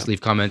 review things, Yeah.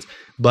 leave comments,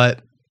 but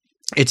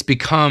it's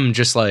become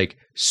just like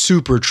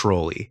super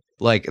trolly.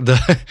 Like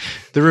the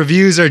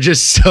reviews are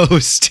just so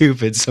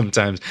stupid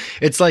sometimes.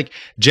 It's like,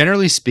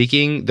 generally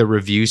speaking, the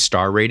review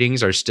star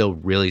ratings are still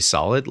really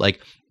solid. Like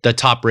the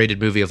top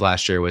rated movie of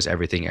last year was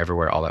Everything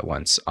Everywhere All at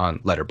Once on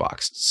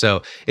Letterboxd.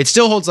 So it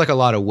still holds like a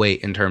lot of weight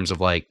in terms of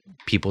like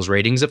people's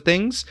ratings of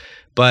things.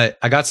 But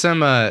I got some,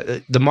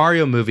 the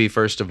Mario movie,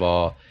 first of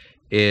all,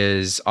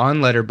 is on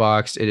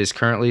Letterboxd. It is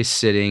currently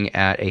sitting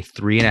at a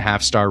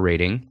 3.5 star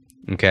rating.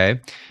 Okay.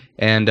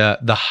 And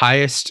the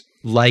highest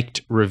liked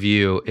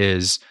review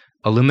is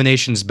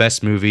Illumination's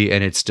best movie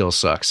and it still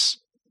sucks,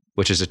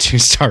 which is a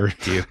 2-star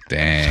review.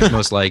 Dang.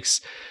 Most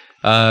likes.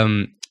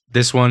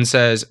 This one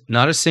says,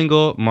 not a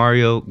single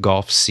Mario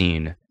golf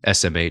scene,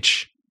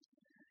 SMH.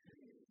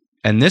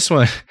 And this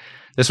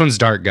one's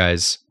dark,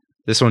 guys.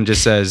 This one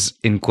just says,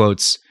 in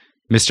quotes,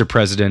 Mr.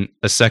 President,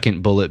 a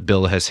second bullet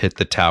bill has hit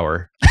the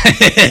tower.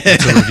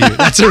 That's a review.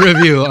 That's a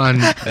review on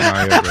the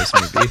Mario Bros.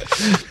 Movie.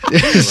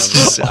 It's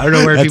just, I don't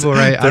know where people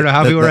write. I don't know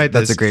how people write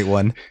this. That's a great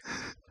one.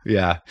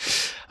 Yeah.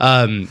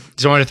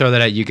 Just wanted to throw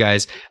that at you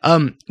guys.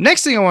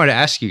 Next thing I wanted to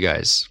ask you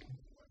guys,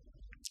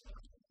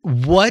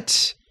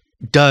 what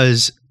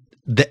does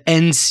the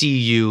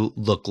NCU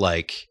look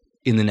like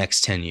in the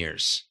next 10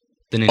 years?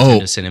 The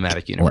Nintendo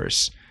Cinematic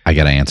Universe. I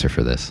got an answer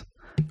for this.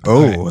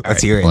 Oh,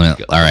 let's hear it.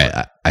 All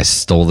right. I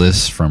stole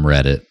this from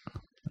Reddit.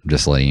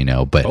 Just letting you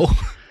know. But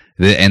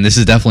and this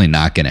is definitely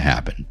not going to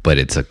happen, but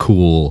it's a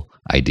cool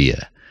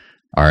idea.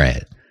 All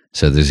right.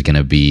 So there's going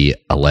to be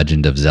a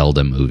Legend of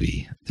Zelda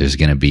movie. There's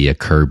going to be a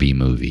Kirby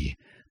movie.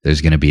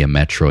 There's going to be a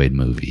Metroid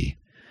movie.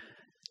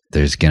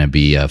 There's going to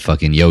be a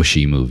fucking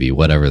Yoshi movie,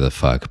 whatever the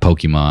fuck.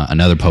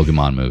 Another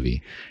Pokemon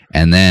movie.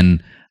 And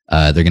then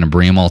they're going to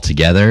bring them all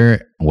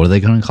together. What are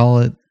they going to call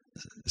it?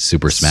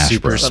 Super Smash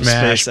Bros.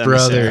 Smash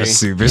Brothers.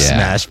 Super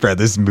Smash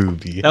Brothers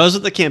movie. That was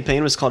what the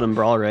campaign was called in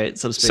Brawl, right?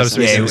 Subspace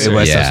Emissary. It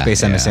was Yeah,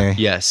 Subspace yeah. Emissary.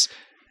 Yes.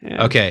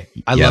 Yeah. Okay.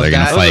 I Yeah, love they're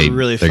that. gonna fight.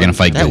 really They're gonna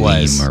fun. fight That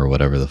was- Galeem or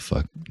whatever the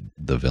fuck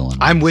the villain.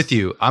 I'm was. with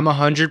you. I'm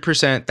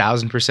 100%,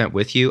 1000%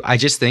 with you. I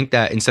just think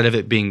that instead of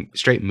it being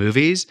straight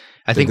movies,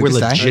 I think we're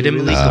Lucas die?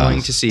 legitimately Really?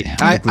 going to see. Damn.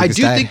 I Lucas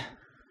do died. think.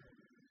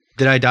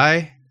 Did I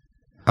die?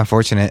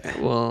 Unfortunate.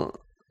 Well,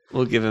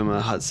 we'll give him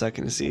a hot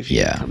second to see if he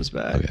Yeah. comes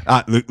back.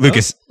 Okay.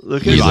 Lucas.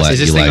 Lucas, You, Is this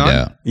you thing lagged on?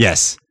 out.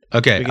 Yes.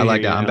 Okay, we I can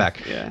like hear that. you I'm now.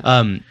 back.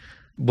 Yeah.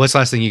 What's the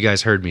last thing you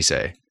guys heard me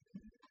say?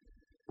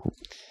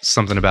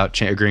 Something about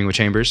agreeing with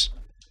Chambers.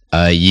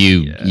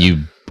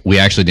 We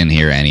actually didn't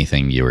hear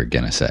anything you were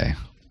gonna say.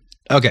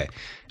 Okay,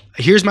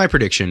 here's my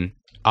prediction.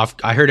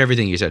 I heard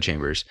everything you said,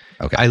 Chambers.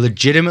 Okay. I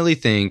legitimately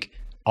think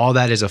all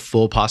that is a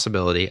full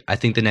possibility. I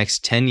think the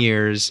next 10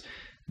 years,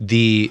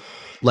 in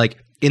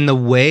the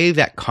way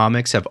that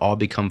comics have all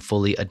become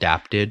fully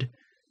adapted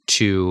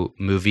to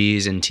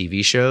movies and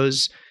TV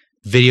shows,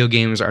 video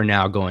games are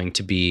now going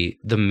to be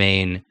the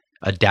main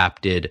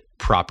adapted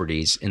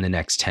properties in the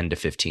next 10 to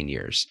 15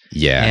 years.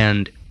 Yeah.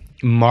 And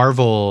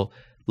Marvel,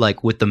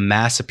 like with the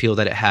mass appeal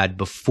that it had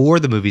before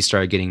the movie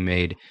started getting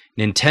made,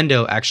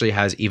 Nintendo actually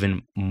has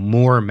even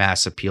more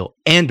mass appeal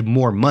and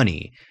more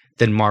money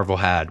than Marvel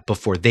had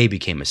before they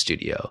became a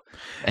studio.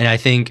 And I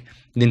think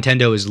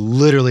Nintendo is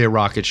literally a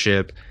rocket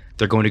ship.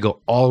 They're going to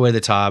go all the way to the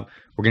top.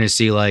 We're going to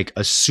see like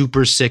a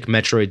super sick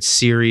Metroid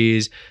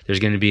series. There's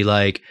going to be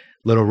like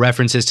little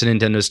references to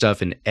Nintendo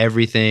stuff and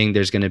everything.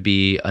 There's going to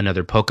be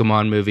another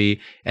Pokemon movie.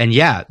 And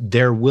yeah,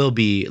 there will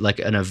be like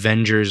an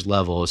Avengers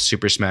level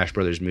Super Smash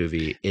Brothers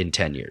movie in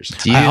 10 years.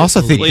 I also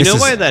think Well, you this know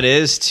is why that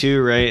is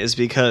too, right? Is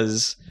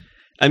because,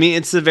 I mean,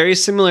 it's a very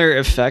similar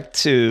effect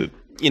to,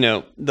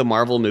 the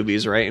Marvel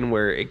movies, right? And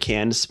where it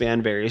can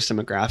span various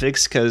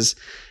demographics. Because,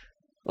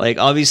 like,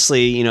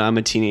 obviously, I'm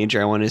a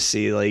teenager. I want to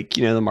see, like,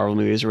 the Marvel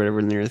movies or whatever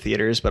in their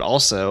theaters. But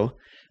also,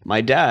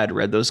 my dad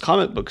read those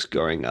comic books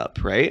growing up,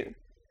 right?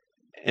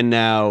 And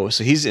now,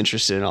 so he's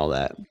interested in all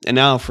that. And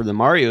now for the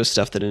Mario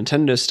stuff, the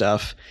Nintendo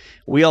stuff,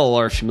 we all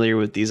are familiar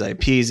with these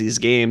IPs, these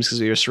games, because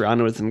we were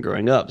surrounded with them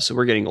growing up. So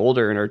we're getting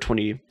older in our mid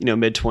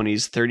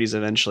 20s, 30s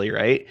eventually,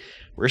 right?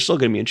 We're still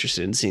going to be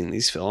interested in seeing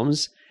these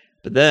films.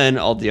 But then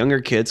all the younger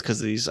kids,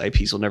 because these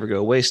IPs will never go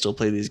away, still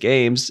play these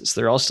games.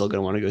 So they're all still going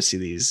to want to go see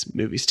these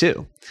movies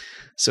too.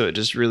 So it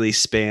just really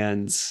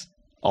spans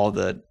all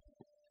the,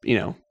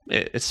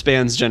 it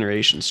spans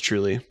generations,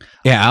 truly.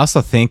 Yeah, I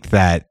also think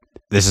that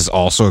this is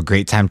also a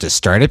great time to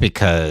start it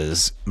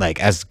because, like,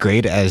 as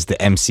great as the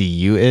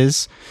MCU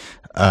is,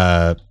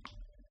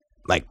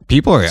 like,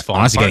 people are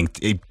honestly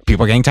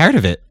getting tired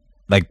of it.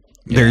 Like,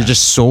 there's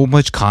just so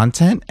much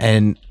content,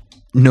 and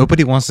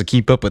nobody wants to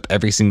keep up with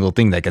every single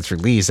thing that gets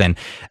released. And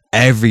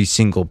every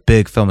single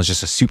big film is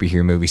just a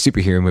superhero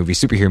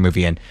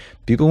movie, and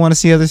people want to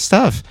see other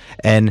stuff.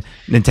 And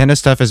Nintendo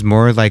stuff is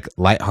more like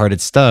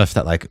lighthearted stuff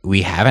that, like,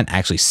 we haven't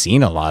actually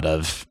seen a lot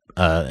of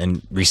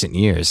in recent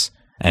years.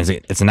 And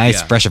it's a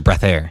nice breath of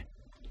breath air.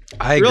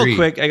 I agree. Real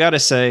quick, I gotta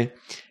say,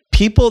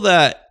 people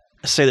that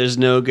say there's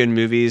no good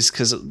movies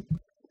because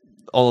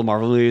all the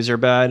Marvel movies are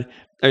bad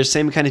are the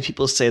same kind of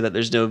people say that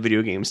there's no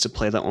video games to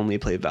play that only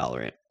play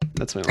Valorant.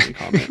 That's my only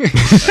comment.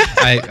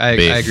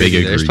 I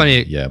agree. There's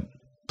plenty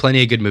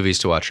plenty of good movies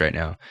to watch right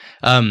now.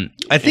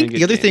 I think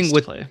the other thing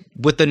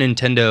with the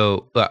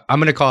Nintendo, I'm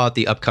going to call it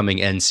the upcoming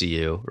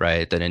NCU,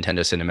 right? The Nintendo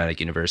Cinematic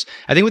Universe.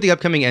 I think with the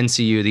upcoming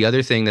NCU, the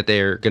other thing that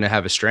they're going to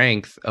have a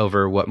strength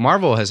over what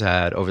Marvel has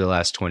had over the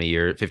last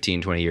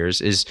 15, 20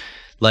 years is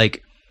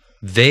like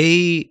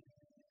they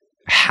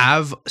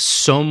have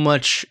so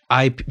much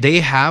IP.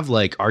 They have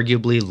like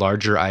arguably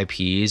larger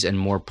IPs and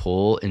more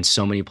pull in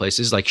so many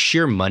places, like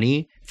sheer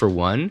money for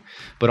one,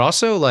 but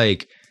also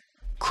like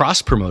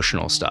cross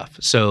promotional stuff.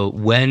 So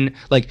when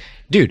like,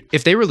 dude,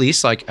 if they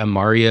release like a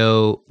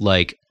Mario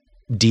like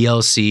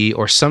DLC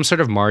or some sort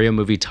of Mario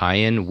movie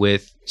tie-in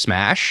with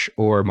Smash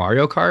or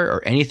Mario Kart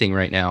or anything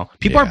right now,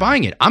 people are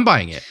buying it. I'm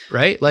buying it,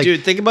 right? Like,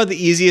 dude, think about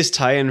the easiest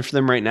tie-in for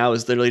them right now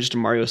is literally just a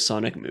Mario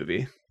Sonic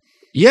movie.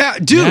 Yeah,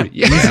 dude.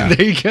 Yeah.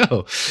 There you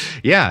go.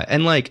 Yeah.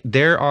 And like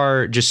there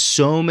are just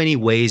so many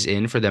ways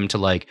in for them to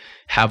like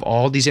have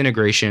all these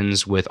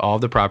integrations with all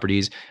the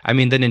properties. I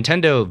mean, the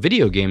Nintendo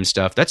video game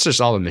stuff, that's just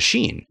all a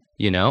machine,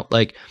 you know?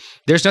 Like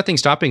there's nothing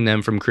stopping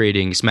them from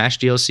creating Smash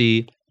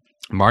DLC,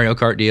 Mario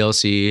Kart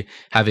DLC,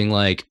 having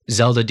like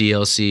Zelda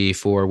DLC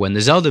for when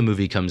the Zelda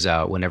movie comes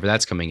out, whenever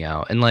that's coming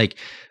out. And like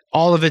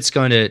all of it's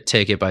going to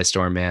take it by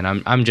storm, man.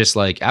 I'm just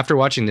like, after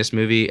watching this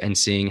movie and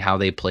seeing how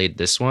they played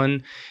this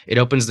one, it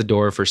opens the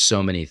door for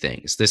so many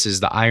things. This is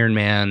the Iron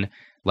Man,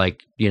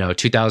 like, you know,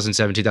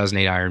 2007,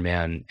 2008 Iron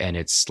Man. And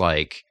it's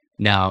like,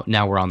 now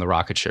we're on the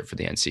rocket ship for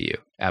the NCU.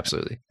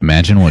 Absolutely.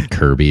 Imagine what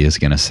Kirby is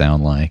going to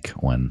sound like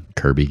when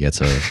Kirby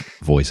gets a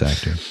voice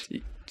actor.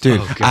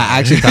 Dude, I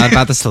actually thought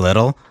about this a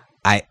little.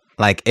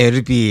 Like, it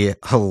would be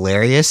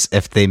hilarious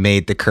if they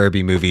made the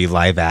Kirby movie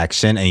live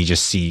action and you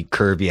just see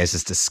Kirby as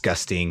this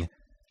disgusting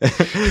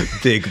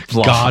big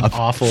blob. God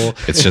awful.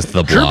 It's just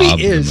the blob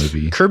in the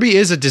movie. Kirby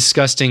is a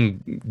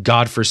disgusting,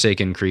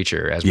 godforsaken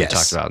creature, as we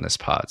talked about in this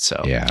pod.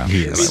 So yeah,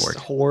 he is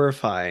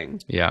horrifying.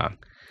 Yeah.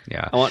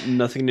 I want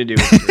nothing to do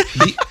with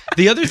it.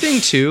 The other thing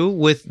too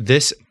with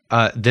this,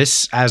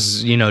 this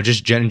as you know,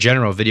 just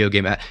general video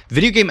game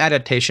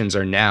adaptations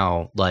are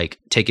now like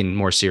taken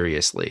more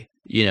seriously.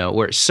 You know,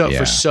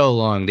 for so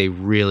long they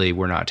really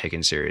were not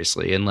taken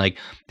seriously, and like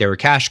there were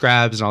cash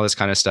grabs and all this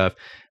kind of stuff.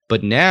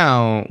 But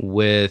now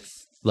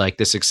with like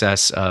the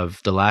success of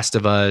The Last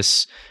of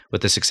Us,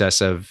 with the success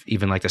of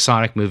even like the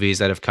Sonic movies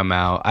that have come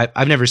out,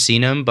 I've never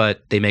seen them,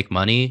 but they make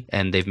money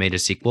and they've made a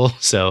sequel,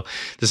 so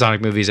the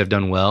Sonic movies have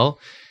done well.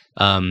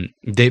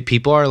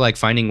 People are like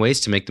finding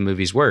ways to make the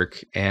movies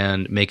work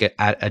and make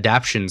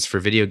adaptions for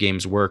video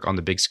games work on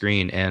the big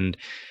screen, and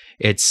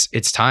it's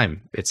time.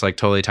 It's like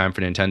totally time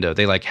for Nintendo.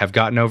 They like have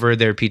gotten over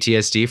their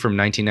PTSD from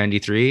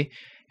 1993,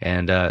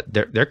 and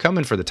they're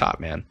coming for the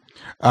top, man.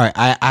 All right,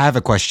 I have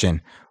a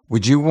question.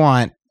 Would you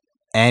want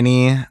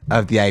any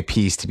of the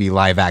IPs to be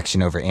live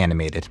action over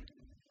animated?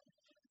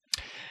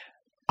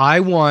 I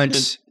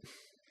want.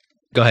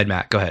 Go ahead,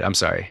 Matt. Go ahead. I'm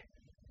sorry.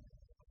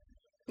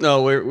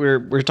 No,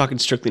 we're talking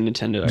strictly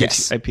Nintendo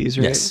IPs,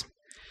 right? Yes.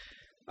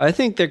 I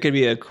think there could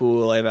be a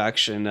cool live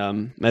action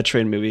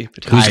Metroid movie.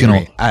 Who's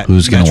gonna watch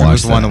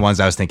was one that? of the ones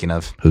I was thinking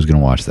of. Who's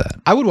gonna watch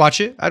that? I would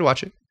watch it. I'd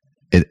watch it.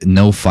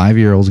 No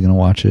 5-year-old's gonna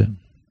watch it.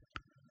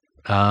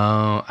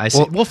 Oh, I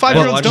see. Well,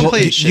 5-year-olds don't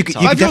play. You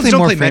 5-year-olds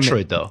don't play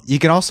Metroid though. You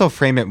can also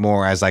frame it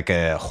more as like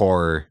a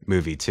horror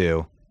movie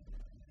too.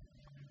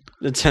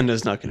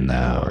 Nintendo's not gonna.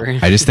 No,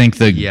 I just think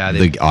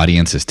the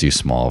audience is too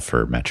small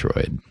for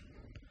Metroid.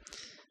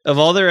 Of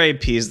all their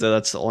IPs, though,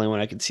 that's the only one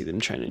I could see them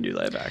trying to do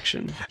live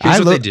action. Here's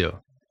what they do.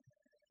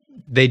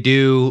 They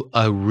do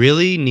a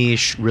really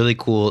niche, really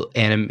cool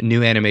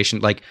new animation,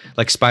 like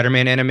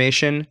Spider-Man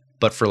animation,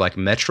 but for like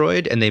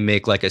Metroid, and they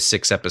make like a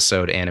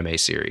 6-episode anime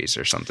series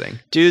or something.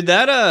 Dude,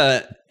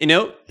 that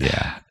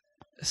Yeah.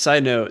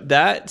 Side note,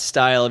 that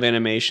style of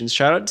animations.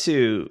 Shout out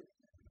to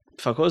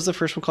what was the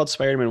first one called?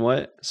 Spider-Man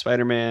what?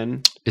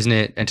 Spider-Man. Isn't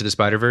it Into the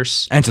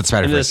Spider-Verse? Into the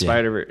Spider-Verse. Into the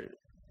Spider-Verse.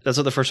 That's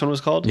what the first one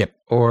was called? Yep.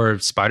 Or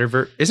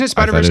Spider-Verse. Isn't it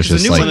Spider-Verse? It's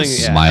just the new like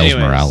one. Miles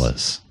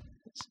Morales.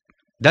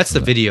 That's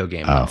the video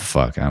game. Oh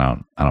fuck! I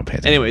don't pay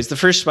attention. Anyways, the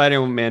first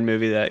Spider-Man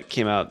movie that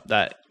came out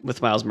that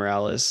with Miles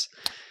Morales,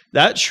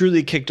 that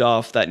truly kicked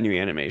off that new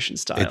animation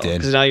style. It did.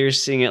 Because now you're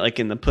seeing it like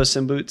in the Puss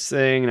in Boots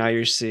thing. Now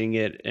you're seeing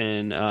it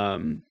in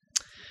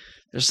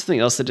there's something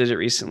else that did it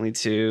recently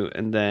too,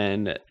 and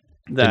then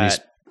the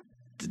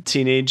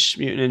Teenage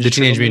Mutant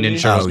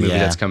Ninja Turtles movie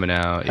that's coming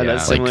out. Had that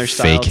like similar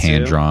style fake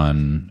hand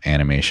drawn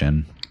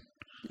animation.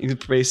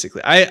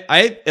 Basically,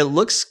 it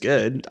looks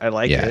good. I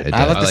like it.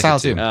 I like the style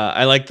too.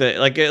 I like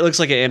it looks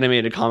like an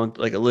animated comic,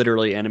 like a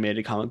literally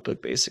animated comic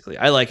book. Basically,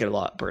 I like it a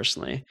lot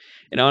personally.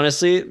 And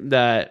honestly,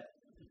 that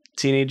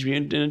Teenage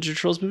Mutant Ninja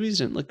Turtles movies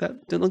didn't look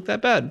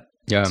that bad.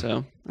 Yeah.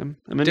 So I'm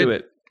into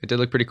it. It did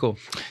look pretty cool.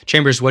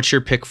 Chambers, what's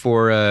your pick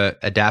for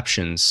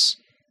adaptions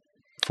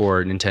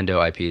for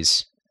Nintendo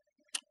IPs?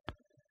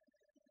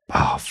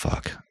 Oh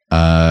fuck.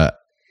 I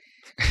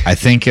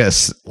think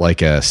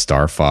like a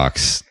Star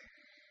Fox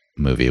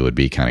movie would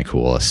be kind of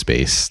cool. A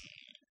space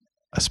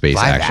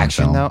live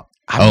action film. Though,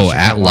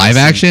 Live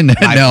action? No,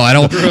 I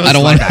don't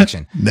Live want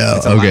action. No,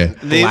 It's a okay.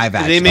 live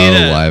action. They made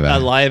live a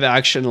action. live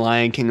action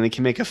Lion King, and they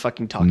can make a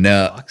fucking talking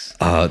No, box.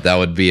 that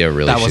would be a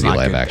really That was shitty not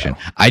live good, action.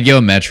 though. I'd go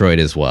Metroid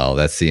as well.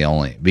 That's the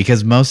only,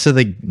 because most of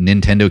the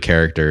Nintendo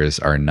characters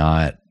are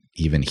not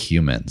even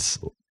humans.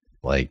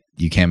 Like,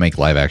 you can't make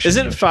live action.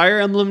 Isn't Fire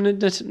Emblem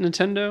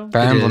Nintendo?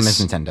 Fire It Emblem is.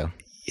 is Nintendo.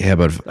 Yeah,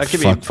 but That could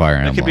fuck be Fire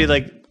Emblem. That could be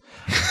like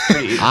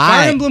pretty-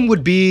 Fire Emblem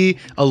would be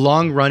a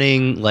long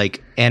running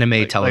like anime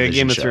like television a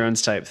Game of show.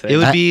 Thrones type thing. It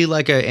would I- be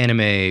like an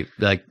anime,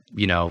 like,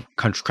 you know,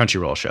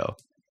 Crunchyroll show.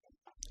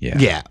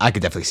 Yeah, I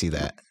could definitely see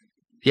that.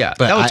 Yeah,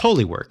 But that would I-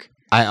 totally work.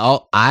 I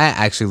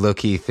actually low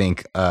key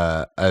think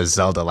a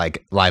Zelda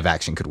like live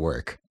action could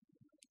work.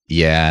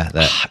 Yeah,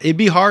 that It'd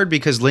be hard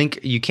because Link,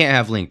 you can't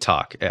have Link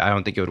talk. I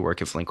don't think it would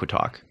work if Link would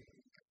talk.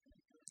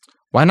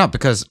 Why not?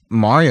 Because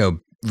Mario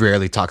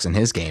rarely talks in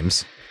his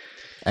games.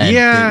 And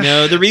Yeah.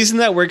 No, the reason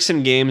that works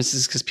in games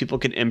is because people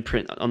can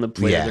imprint on the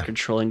player Yeah. they're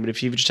controlling. But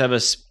if you just have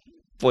a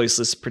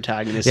voiceless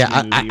protagonist, Yeah, in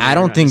a movie, I you're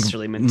don't not think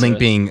necessarily meant Link to-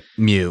 being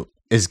mute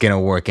is gonna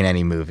work in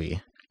any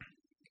movie.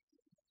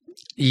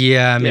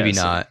 Yeah, maybe Yeah,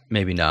 so- not.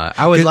 Maybe not.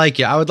 I would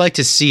like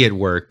to see it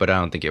work, but I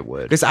don't think it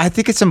would. Because I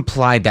think it's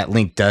implied that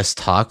Link does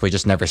talk, but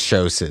just never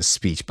shows his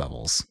speech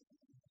bubbles.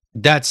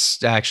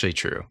 That's actually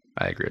true.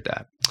 I agree with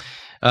that.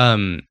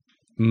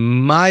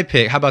 My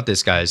pick. How about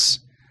this, guys?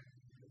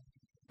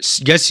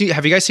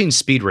 Have you guys seen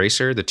Speed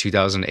Racer, the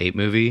 2008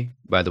 movie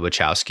by the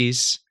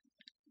Wachowskis?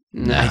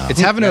 No. It's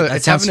having a That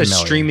it's sounds having a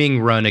familiar. streaming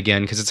run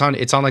again because it's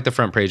on like the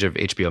front page of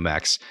HBO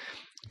Max.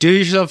 Do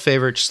yourself a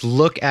favor, just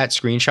look at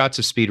screenshots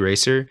of Speed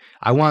Racer.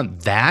 I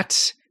want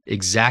that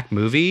exact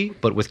movie,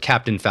 but with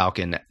Captain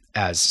Falcon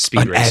as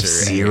Speed An Racer.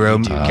 F-Zero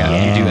and you do, movie.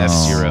 you do Oh.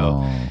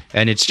 F-Zero.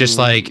 And it's just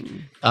like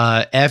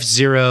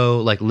F-Zero,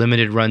 like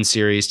limited run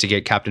series to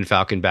get Captain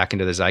Falcon back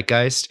into the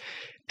zeitgeist.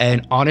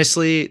 And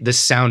honestly, the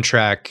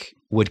soundtrack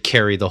would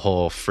carry the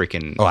whole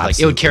freaking Oh, like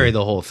it would absolutely. carry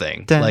the whole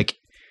thing. Dun, Like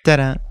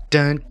Da-da.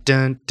 dun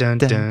dun dun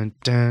Dun. dun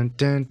dun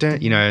dun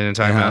dun. You know what I'm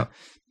talking Uh-huh. about?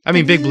 I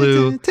mean, Big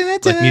Blue,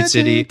 like Mute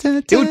City.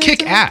 It would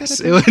kick ass.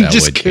 It would That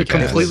just would kick ass.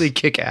 completely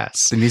kick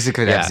ass. The music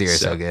of Yeah, F-Zero is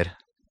so- so good.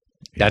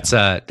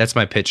 That's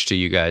my pitch to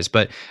you guys.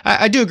 But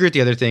I do agree with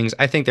the other things.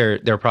 I think there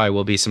probably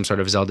will be some sort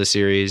of Zelda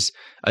series.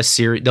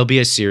 There'll be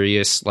a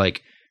serious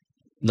like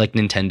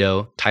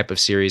Nintendo type of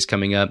series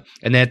coming up,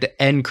 and then at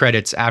the end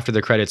credits, after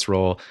the credits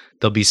roll,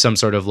 there'll be some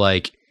sort of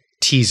like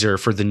teaser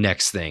for the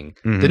next thing.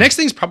 Mhm. The next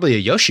thing's probably a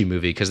Yoshi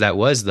movie because that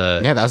was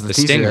the Yeah, that was the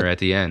teaser. stinger at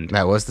the end.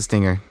 That was the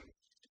stinger.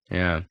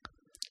 Yeah.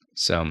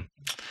 So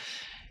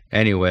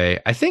anyway,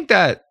 I think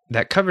that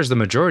covers the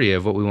majority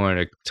of what we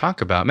wanted to talk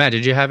about. Matt,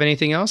 did you have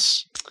anything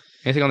else?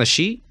 Anything on the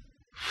sheet?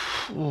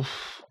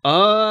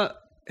 I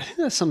think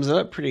that sums it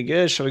up pretty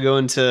good. Shall we go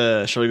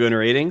into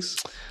ratings?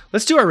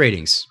 Let's do our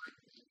ratings.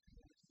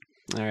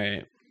 All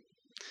right.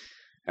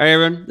 All right,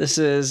 everyone. This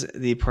is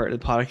the part of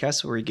the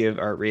podcast where we give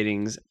our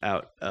ratings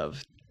out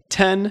of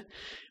 10.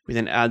 We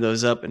then add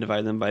those up and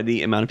divide them by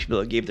the amount of people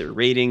that gave their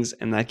ratings,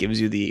 and that gives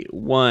you the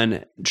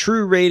one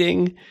true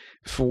rating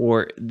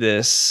for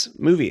this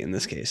movie in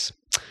this case.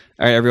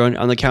 All right, everyone.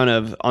 On the count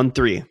of on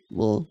 3,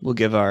 we'll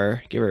give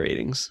our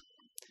ratings.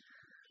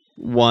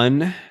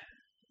 1,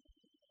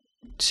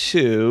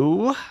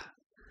 2,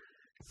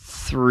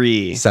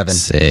 3, 7.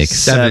 6.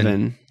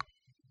 7.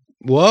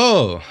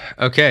 Whoa.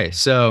 Okay.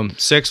 So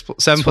 7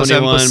 plus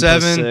 7 plus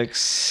 7.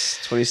 6,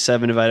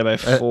 27 divided by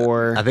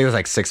 4. I think it was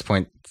like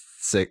 6.6,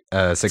 It's like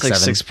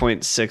 6.7.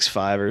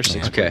 6.65 or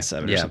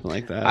 6.7 or yeah. something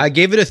like that. I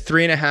gave it a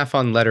 3.5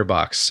 on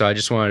Letterboxd, so I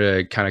just wanted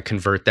to kind of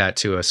convert that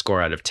to a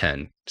score out of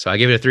 10. So I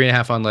gave it a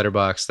 3.5 on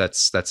Letterboxd.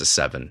 That's a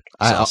 7.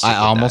 So I'll stick I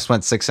with almost that.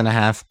 went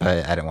 6.5,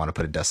 but I didn't want to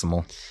put a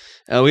decimal.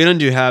 We don't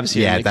do halves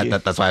here. Yeah, Nikki.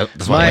 that's why I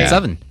My- went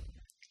 7.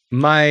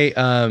 My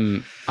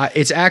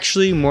it's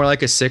actually more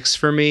like a 6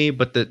 for me,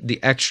 but the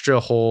extra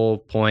whole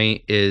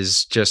point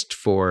is just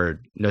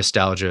for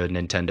nostalgia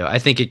Nintendo. I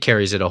think it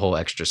carries it a whole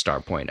extra star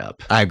point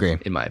up, I agree.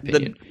 in my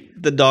opinion.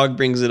 the dog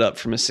brings it up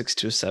from a 6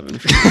 to a 7.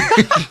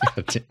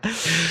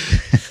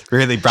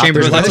 Really brought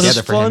Chambers, the why results this is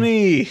together for him.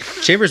 funny.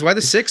 Chambers, why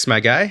the 6, my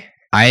guy?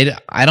 I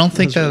don't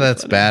think That was really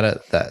that's funny.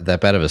 bad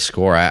that bad of a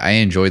score. I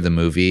enjoyed the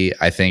movie.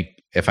 I think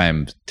if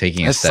I'm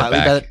taking a That's step slightly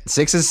back, better.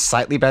 6 is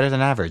slightly better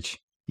than average.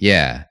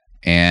 yeah,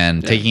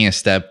 and Yeah. taking a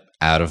step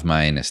out of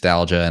my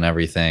nostalgia and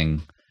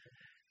everything,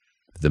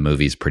 the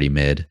movie's pretty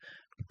mid.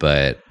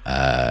 But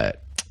I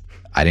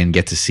didn't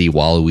get to see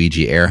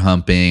Waluigi air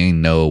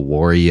humping. No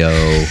Wario.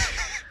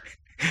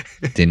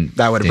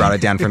 That would have brought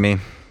it down for me.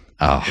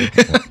 Oh,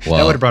 That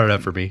well, would have brought it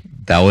up for me.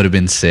 that would have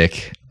been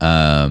sick.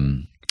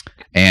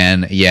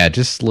 And yeah,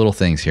 just little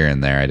things here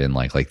and there. I didn't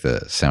like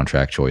the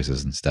soundtrack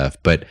choices and stuff.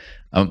 But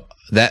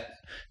that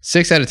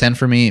 6 out of 10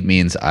 for me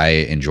means I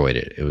enjoyed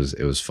it. It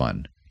was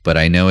fun. But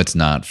I know it's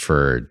not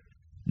for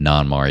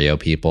non-Mario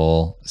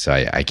people, so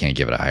I can't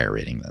give it a higher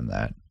rating than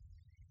that.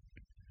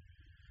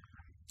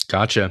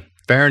 Gotcha.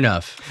 Fair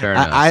enough. Fair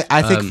enough.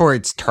 I think for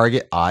its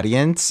target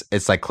audience,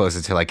 it's like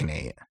closer to like an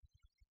 8.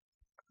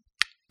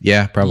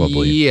 Yeah,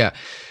 probably. Yeah.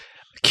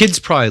 Kids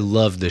probably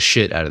love the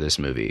shit out of this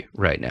movie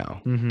right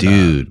now.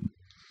 Dude.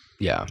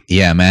 Yeah.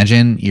 Yeah,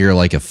 imagine you're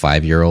like a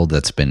 5-year-old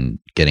that's been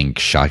getting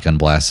shotgun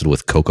blasted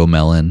with Coco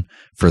Melon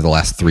for the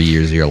last 3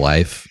 years of your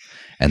life,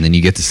 and then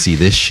you get to see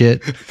this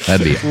shit.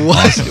 That'd be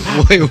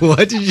awesome. Wait,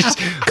 what did you?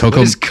 Coco,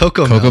 what is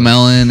Coco Coco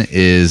Melon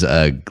is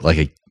like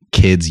a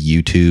kids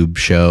YouTube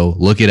show.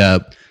 Look it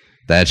up.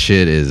 That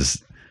shit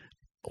is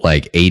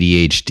like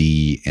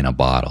ADHD in a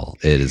bottle.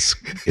 It's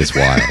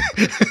wild.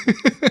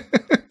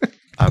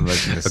 I'm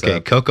looking this Okay,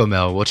 up. Coco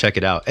Melon. We'll check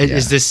it out. Yeah.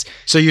 Is this?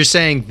 So you're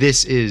saying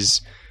this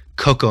is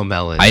Coco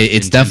Melon?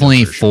 It's Nintendo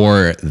definitely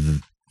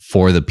version.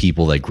 for the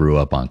people that grew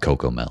up on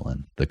Coco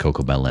Melon, the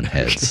Coco Melon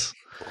heads.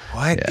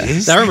 What Yeah.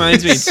 is That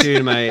reminds me this?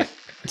 too to an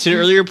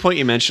earlier point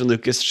you mentioned,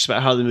 Lucas, just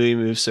about how the movie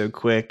moves so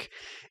quick.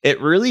 It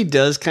really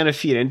does kind of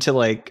feed into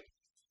like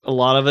a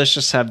lot of us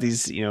just have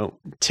these,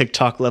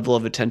 TikTok level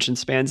of attention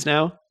spans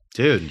now,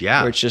 Dude,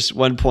 yeah. where it's just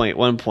one point,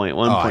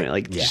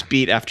 like yeah. just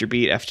beat after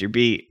beat after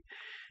beat.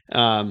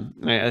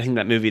 I think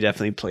that movie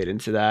definitely played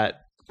into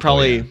that.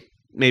 Probably,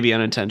 maybe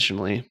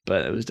unintentionally,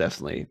 but it was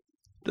definitely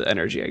the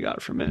energy I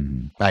got from it.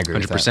 I agree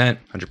with that.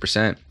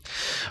 100%.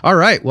 All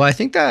right. Well, I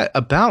think that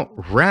about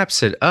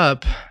wraps it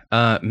up.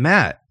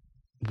 Matt,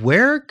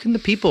 where can the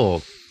people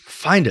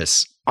find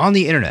us on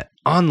the internet,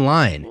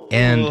 online,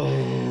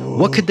 and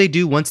what could they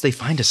do once they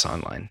find us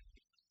online?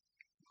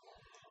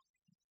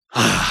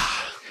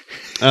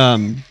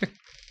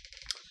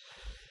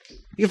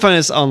 You can find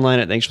us online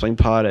at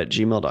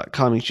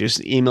thanksforplayingpod@gmail.com. You can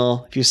just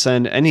email. If you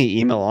send any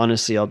email,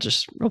 honestly, I'll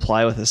just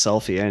reply with a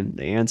selfie and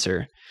the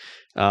answer.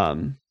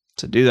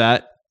 So do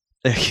that.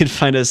 You can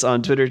find us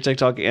on Twitter,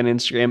 TikTok, and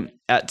Instagram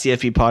at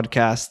TFP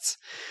Podcasts.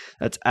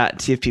 That's at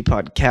TFP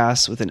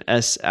Podcasts with an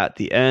S at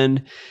the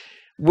end.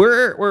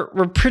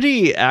 We're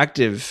pretty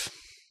active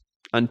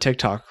on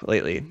TikTok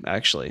lately,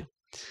 actually.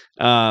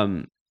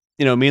 Me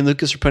and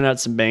Lucas are putting out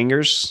some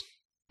bangers.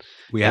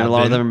 And a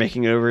lot of them are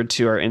making it over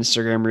to our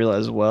Instagram reel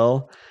as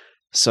well.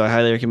 So I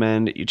highly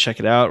recommend you check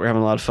it out. We're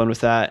having a lot of fun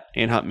with that.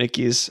 And Hot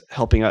Mickey's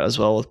helping out as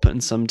well with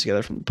putting some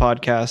together from the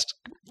podcast.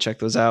 Check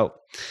those out.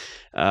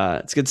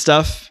 It's good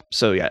stuff.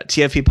 So yeah,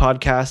 TFP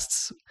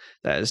Podcasts.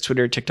 That is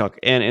Twitter, TikTok,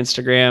 and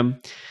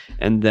Instagram.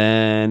 And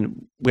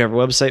then we have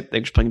our website,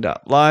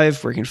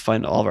 thanksforplaying.live, where you can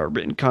find all of our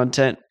written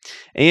content.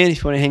 And if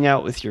you want to hang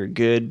out with your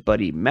good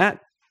buddy Matt,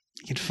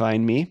 you can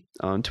find me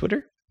on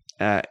Twitter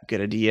at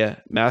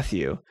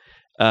GoodIdeaMatthew.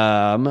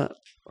 We're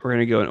going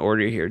to go in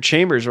order here.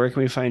 Chambers, where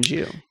can we find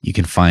you? You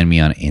can find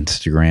me on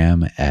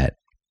Instagram at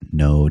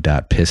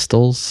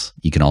no.pistols.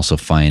 You can also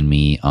find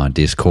me on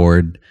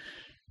Discord.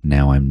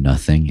 Now I'm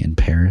nothing in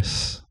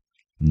Paris.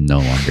 No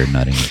longer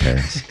nutting in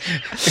Paris.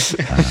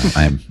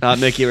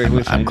 Mickey, where can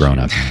we find I'm grown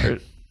you? up now.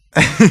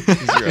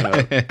 He's grown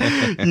up.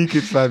 You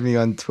can find me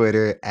on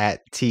Twitter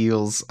at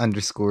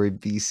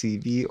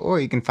Teals_BCB, or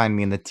you can find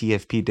me in the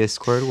TFP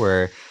Discord,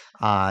 where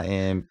I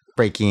am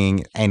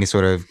breaking any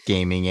sort of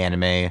gaming,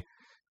 anime,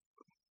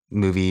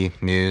 movie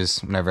news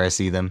whenever I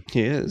see them.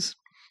 He is.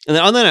 And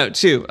then on that note,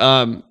 too,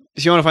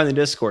 if you want to find the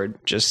Discord,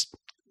 just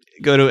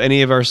go to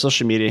any of our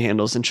social media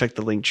handles and check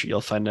the link tree. You'll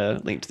find a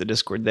link to the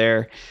Discord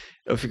there.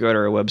 If you go to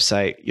our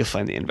website, you'll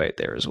find the invite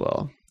there as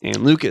well.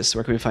 And Lucas,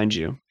 where can we find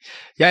you?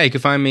 Yeah, you can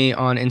find me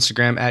on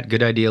Instagram at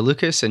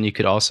GoodIdeaLucas, and you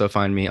could also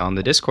find me on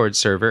the Discord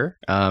server.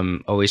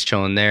 Always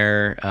chilling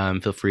there.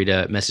 Feel free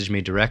to message me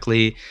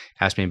directly.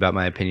 Ask me about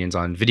my opinions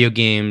on video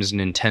games,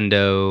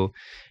 Nintendo,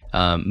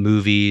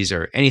 movies,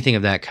 or anything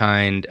of that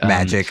kind.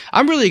 Magic.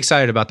 I'm really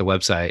excited about the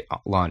website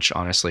launch,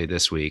 honestly,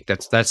 this week.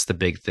 That's the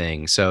big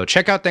thing. So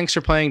check out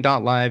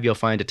thanksforplaying.live. You'll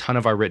find a ton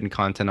of our written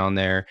content on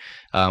there.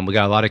 We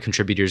got a lot of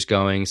contributors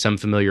going, some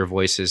familiar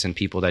voices and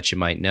people that you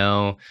might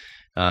know.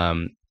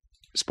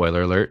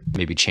 Spoiler alert,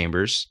 maybe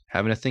Chambers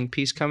having a think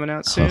piece coming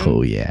out soon.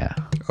 Oh yeah.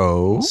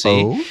 We'll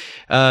see.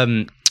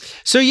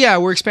 So yeah,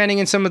 we're expanding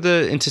into some of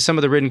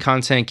the written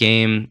content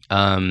game.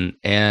 And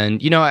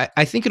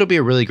I think it'll be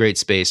a really great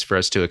space for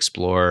us to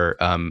explore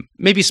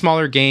maybe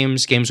smaller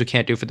games we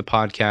can't do for the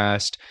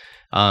podcast,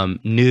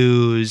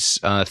 news,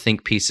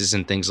 think pieces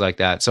and things like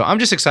that. So I'm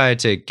just excited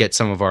to get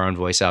some of our own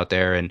voice out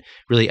there and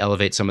really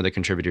elevate some of the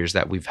contributors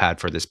that we've had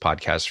for this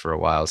podcast for a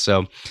while.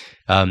 So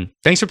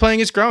Thanks for Playing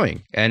is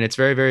growing, and it's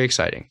very, very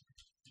exciting.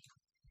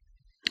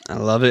 I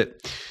love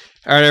it.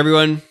 All right,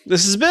 everyone.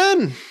 This has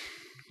been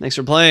Thanks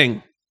for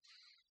Playing.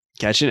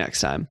 Catch you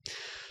next time.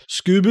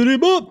 Scoobity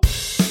bop.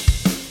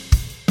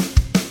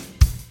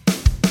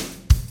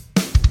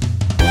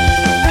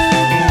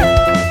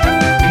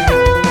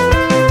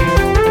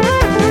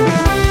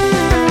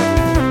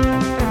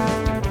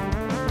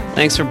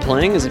 Thanks for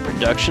Playing is a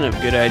production of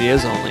Good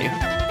Ideas Only.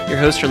 Your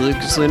hosts are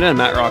Lucas Luna and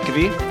Matt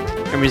Rockaby.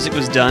 Our music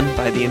was done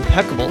by the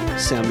impeccable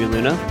Sammy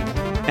Luna,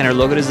 and our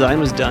logo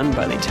design was done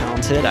by the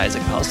talented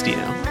Isaac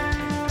Palestino.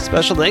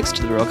 Special thanks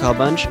to the Roll Call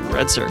Bunch and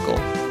Red Circle.